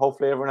 and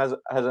hopefully everyone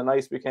has a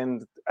nice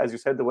weekend. As you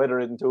said, the weather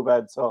isn't too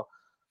bad, so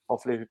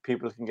hopefully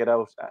people can get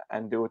out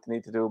and do what they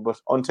need to do. But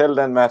until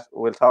then, Matt,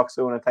 we'll talk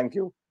soon, and thank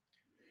you.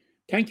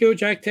 Thank you,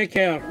 Jack. Take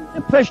care. The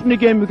impression the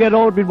game you get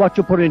out with what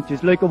you put into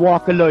is like a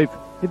walk of life.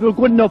 If you're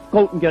good enough,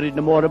 go out and get it,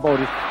 no more about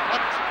it. But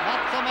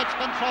not so much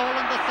control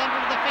in the centre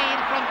of the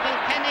field from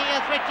Kilkenny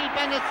as Richie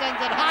Bennett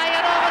sends it high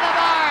and over the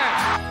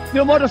bar.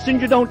 Your mother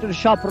sends you down to the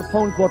shop for a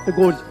pound's worth of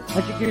goods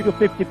and she gives you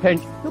 50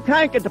 pence. You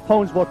can't get the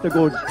pound's worth of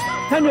goods,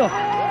 can you?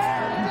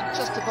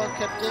 Just about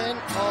kept in.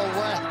 Oh,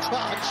 well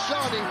done,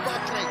 Shawnee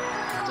Buckley.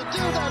 To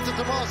do that to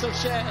Tomas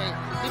O'Shea,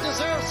 he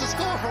deserves to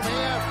score from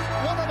here.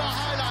 One of the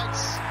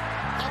highlights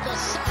of the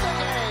Sunday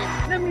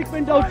game. Limerick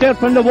went out there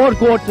from the word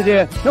court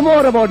today. No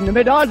more about it. They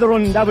made all the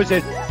running, that was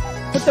it.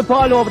 Put the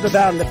ball over the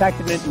bar and the back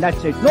of it, and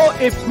that's it. No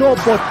ifs, no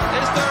buts. Is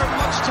there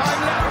much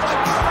time left?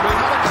 We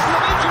have a couple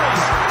of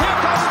injuries. Here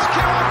comes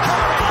Kieran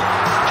Carey.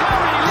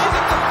 Carey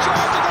leading the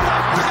charge of the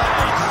right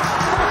brigade.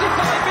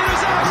 45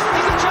 metres out.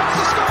 He's a chance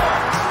to score.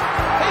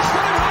 He's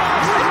put it hard.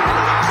 He's put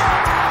it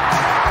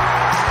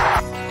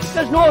over.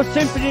 There's no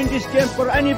sympathy in this game for anybody.